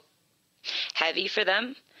so heavy for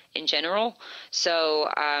them in general. So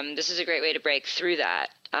this is a great way to break through that.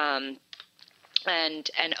 And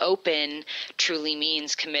open truly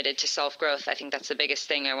means committed to self-growth. I think that's the biggest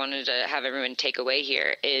thing I wanted to have everyone take away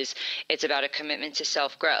here, is it's about a commitment to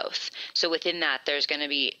self-growth. So within that, there's going to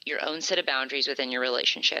be your own set of boundaries within your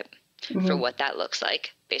relationship for what that looks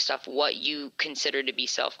like, based off what you consider to be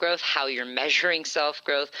self-growth, how you're measuring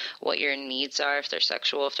self-growth, what your needs are, if they're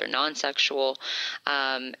sexual, if they're non-sexual.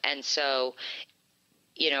 And so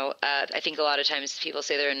I think a lot of times people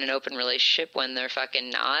say they're in an open relationship when they're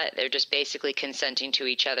fucking not. They're just basically consenting to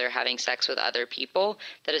each other having sex with other people.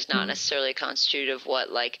 That is not necessarily constitutive of what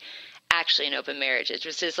actually an open marriage is,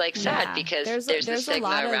 which is sad because there's the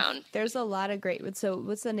stigma around. There's a lot of great. So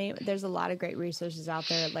what's the name? There's a lot of great resources out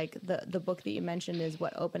there. Like the book that you mentioned is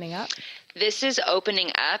what, Opening Up? This is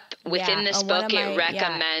Opening Up. Within this book, it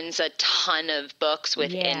recommends a ton of books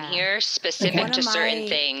within here specific to certain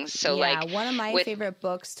things. So one of my favorite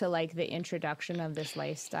books to the introduction of this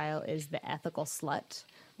lifestyle is The Ethical Slut,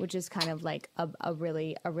 which is kind of like a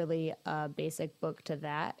really basic book to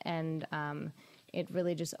that. And it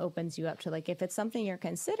really just opens you up to if it's something you're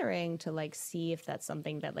considering, to see if that's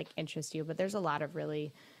something that interests you. But there's a lot of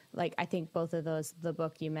really I think both of those, the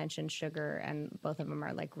book you mentioned, Sugar, and both of them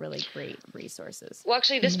are really great resources. Well,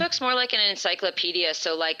 actually, this book's more like an encyclopedia.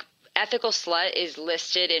 So Ethical Slut is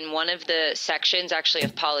listed in one of the sections actually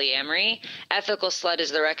of polyamory. Ethical Slut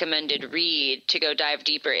is the recommended read to go dive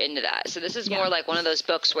deeper into that. So this is more like one of those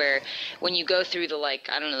books where when you go through the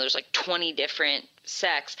there's 20 different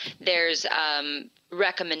sects, there's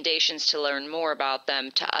recommendations to learn more about them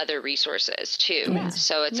to other resources too. Yeah.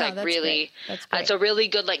 So it's really it's a really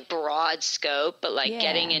good broad scope, but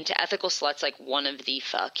getting into Ethical Slut's one of the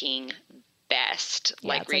fucking best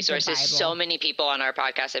resources. So many people on our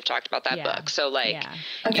podcast have talked about that book. So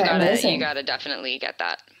you gotta definitely get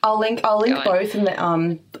that. I'll link both in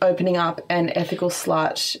the Opening Up and Ethical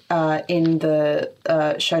Slut in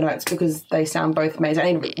the show notes because they sound both amazing.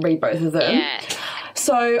 I need to read both of them. Yeah.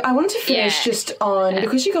 So I wanted to finish just on,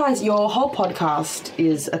 because you guys, your whole podcast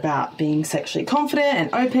is about being sexually confident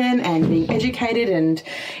and open and being educated and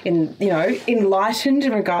enlightened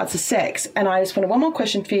in regards to sex. And I just wanted one more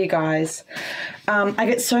question for you guys. I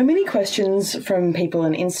get so many questions from people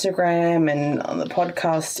on Instagram and on the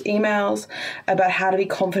podcast emails about how to be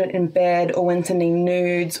confident in bed, or when sending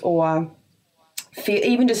nudes, or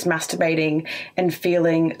even just masturbating and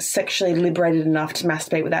feeling sexually liberated enough to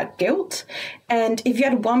masturbate without guilt. And if you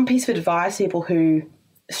had one piece of advice to people who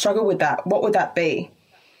struggle with that, what would that be?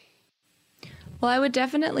 Well, I would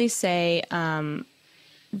definitely say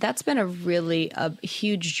that's been a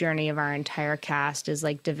huge journey of our entire cast, is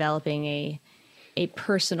developing a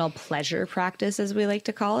personal pleasure practice, as we like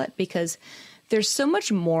to call it, because there's so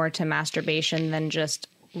much more to masturbation than just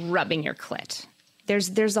rubbing your clit.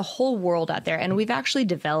 There's a whole world out there, and we've actually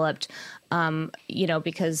developed,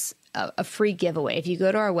 because a free giveaway. If you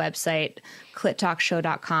go to our website,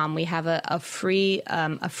 clittalkshow.com, we have a free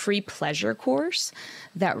pleasure course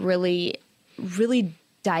that really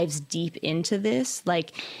dives deep into this.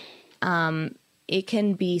 Like, it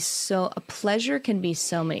can be a pleasure can be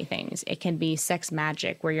so many things. It can be sex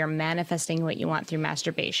magic, where you're manifesting what you want through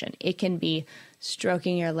masturbation. It can be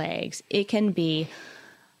stroking your legs. It can be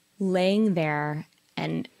laying there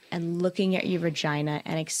and looking at your vagina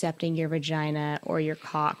and accepting your vagina or your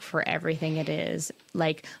cock for everything it is.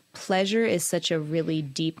 Like, pleasure is such a really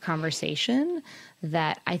deep conversation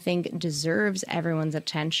that I think deserves everyone's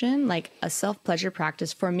attention. Like, a self-pleasure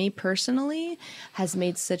practice for me personally has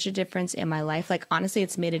made such a difference in my life. Like, honestly,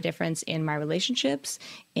 it's made a difference in my relationships,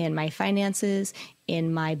 in my finances,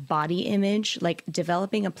 in my body image. Like,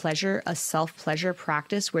 developing a self-pleasure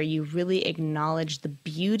practice where you really acknowledge the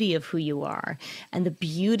beauty of who you are and the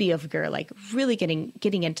beauty of your, like, really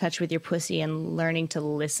getting in touch with your pussy and learning to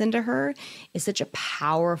listen to her is such a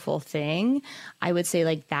powerful thing. I would say,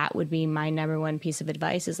 like, that would be my number one piece of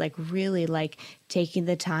advice, is like really like taking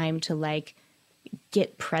the time to like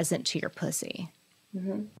get present to your pussy.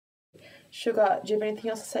 Mm-hmm. Sugar, do you have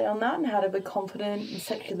anything else to say on that, and how to be confident and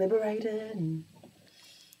sexually liberated and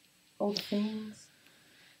all the things?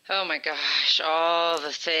 Oh my gosh, all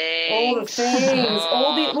the things. All the things.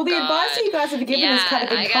 Oh, the advice that you guys have given us kind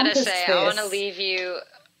of encompassed this. I gotta say, I want to leave you.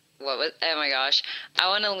 Oh my gosh, I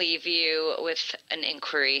want to leave you with an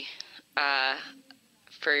inquiry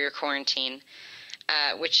for your quarantine,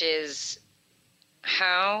 which is,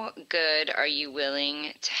 how good are you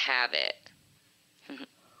willing to have it?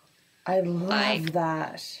 I love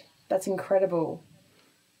that. That's incredible.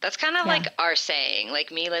 That's kind of like our saying.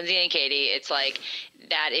 Like, me, Lindsay, and Katie, it's like,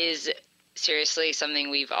 that is seriously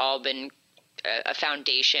something we've all been a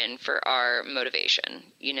foundation for our motivation,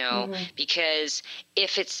 you know, because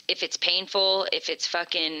if it's painful, if it's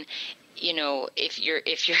fucking, you know, if you're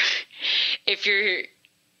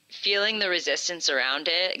feeling the resistance around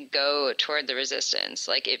it, go toward the resistance.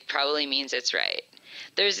 Like, it probably means it's right.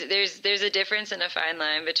 There's a difference in a fine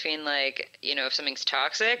line between, like, you know, if something's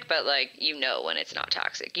toxic, but, like, you know when it's not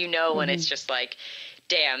toxic. You know when it's just like,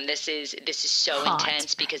 damn, this is so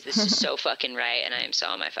intense because this is so fucking right, and I am so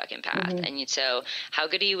on my fucking path. And so, how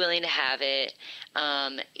good are you willing to have it?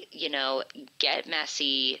 You know, get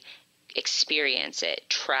messy, experience it,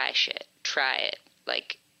 try it.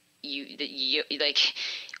 Like, you like,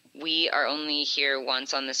 we are only here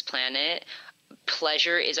once on this planet.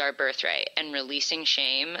 Pleasure is our birthright, and releasing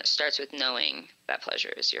shame starts with knowing that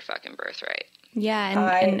pleasure is your fucking birthright.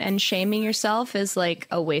 Yeah, and shaming yourself is like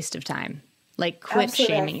a waste of time. Like, quit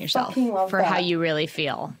shaming yourself for how you really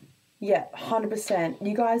feel. Yeah, 100%.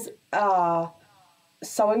 You guys are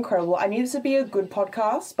so incredible. I knew this would be a good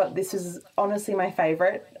podcast, but this is honestly my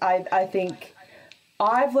favorite. I think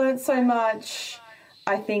I've learned so much.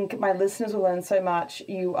 I think my listeners will learn so much.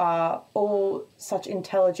 You are all such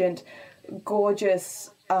intelligent,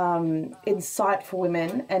 gorgeous, insightful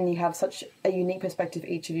women, and you have such a unique perspective,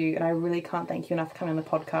 each of you, and I really can't thank you enough for coming on the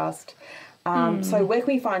podcast. So where can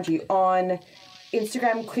we find you? On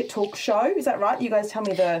Instagram, Clit Talk Show, is that right? You guys tell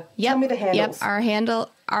me the handles. Yep,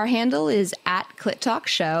 our handle is at Clit Talk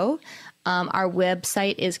Show. Our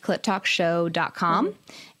website is clittalkshow.com.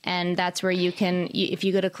 And that's where you can, if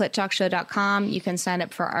you go to clittalkshow.com, you can sign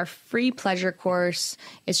up for our free pleasure course.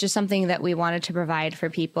 It's just something that we wanted to provide for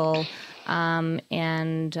people. That's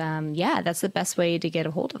the best way to get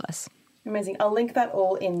a hold of us. Amazing. I'll link that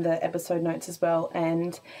all in the episode notes as well.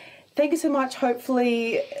 And thank you so much.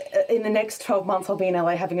 Hopefully in the next 12 months, I'll be in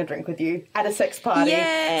LA having a drink with you at a sex party.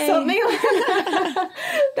 Yay! Something like that.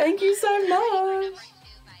 Thank you so much.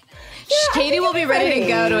 Yeah, Katie will be ready to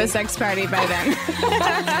go to a sex party by then.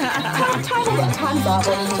 Time's up,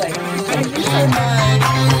 honestly. Thank you so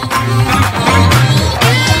much.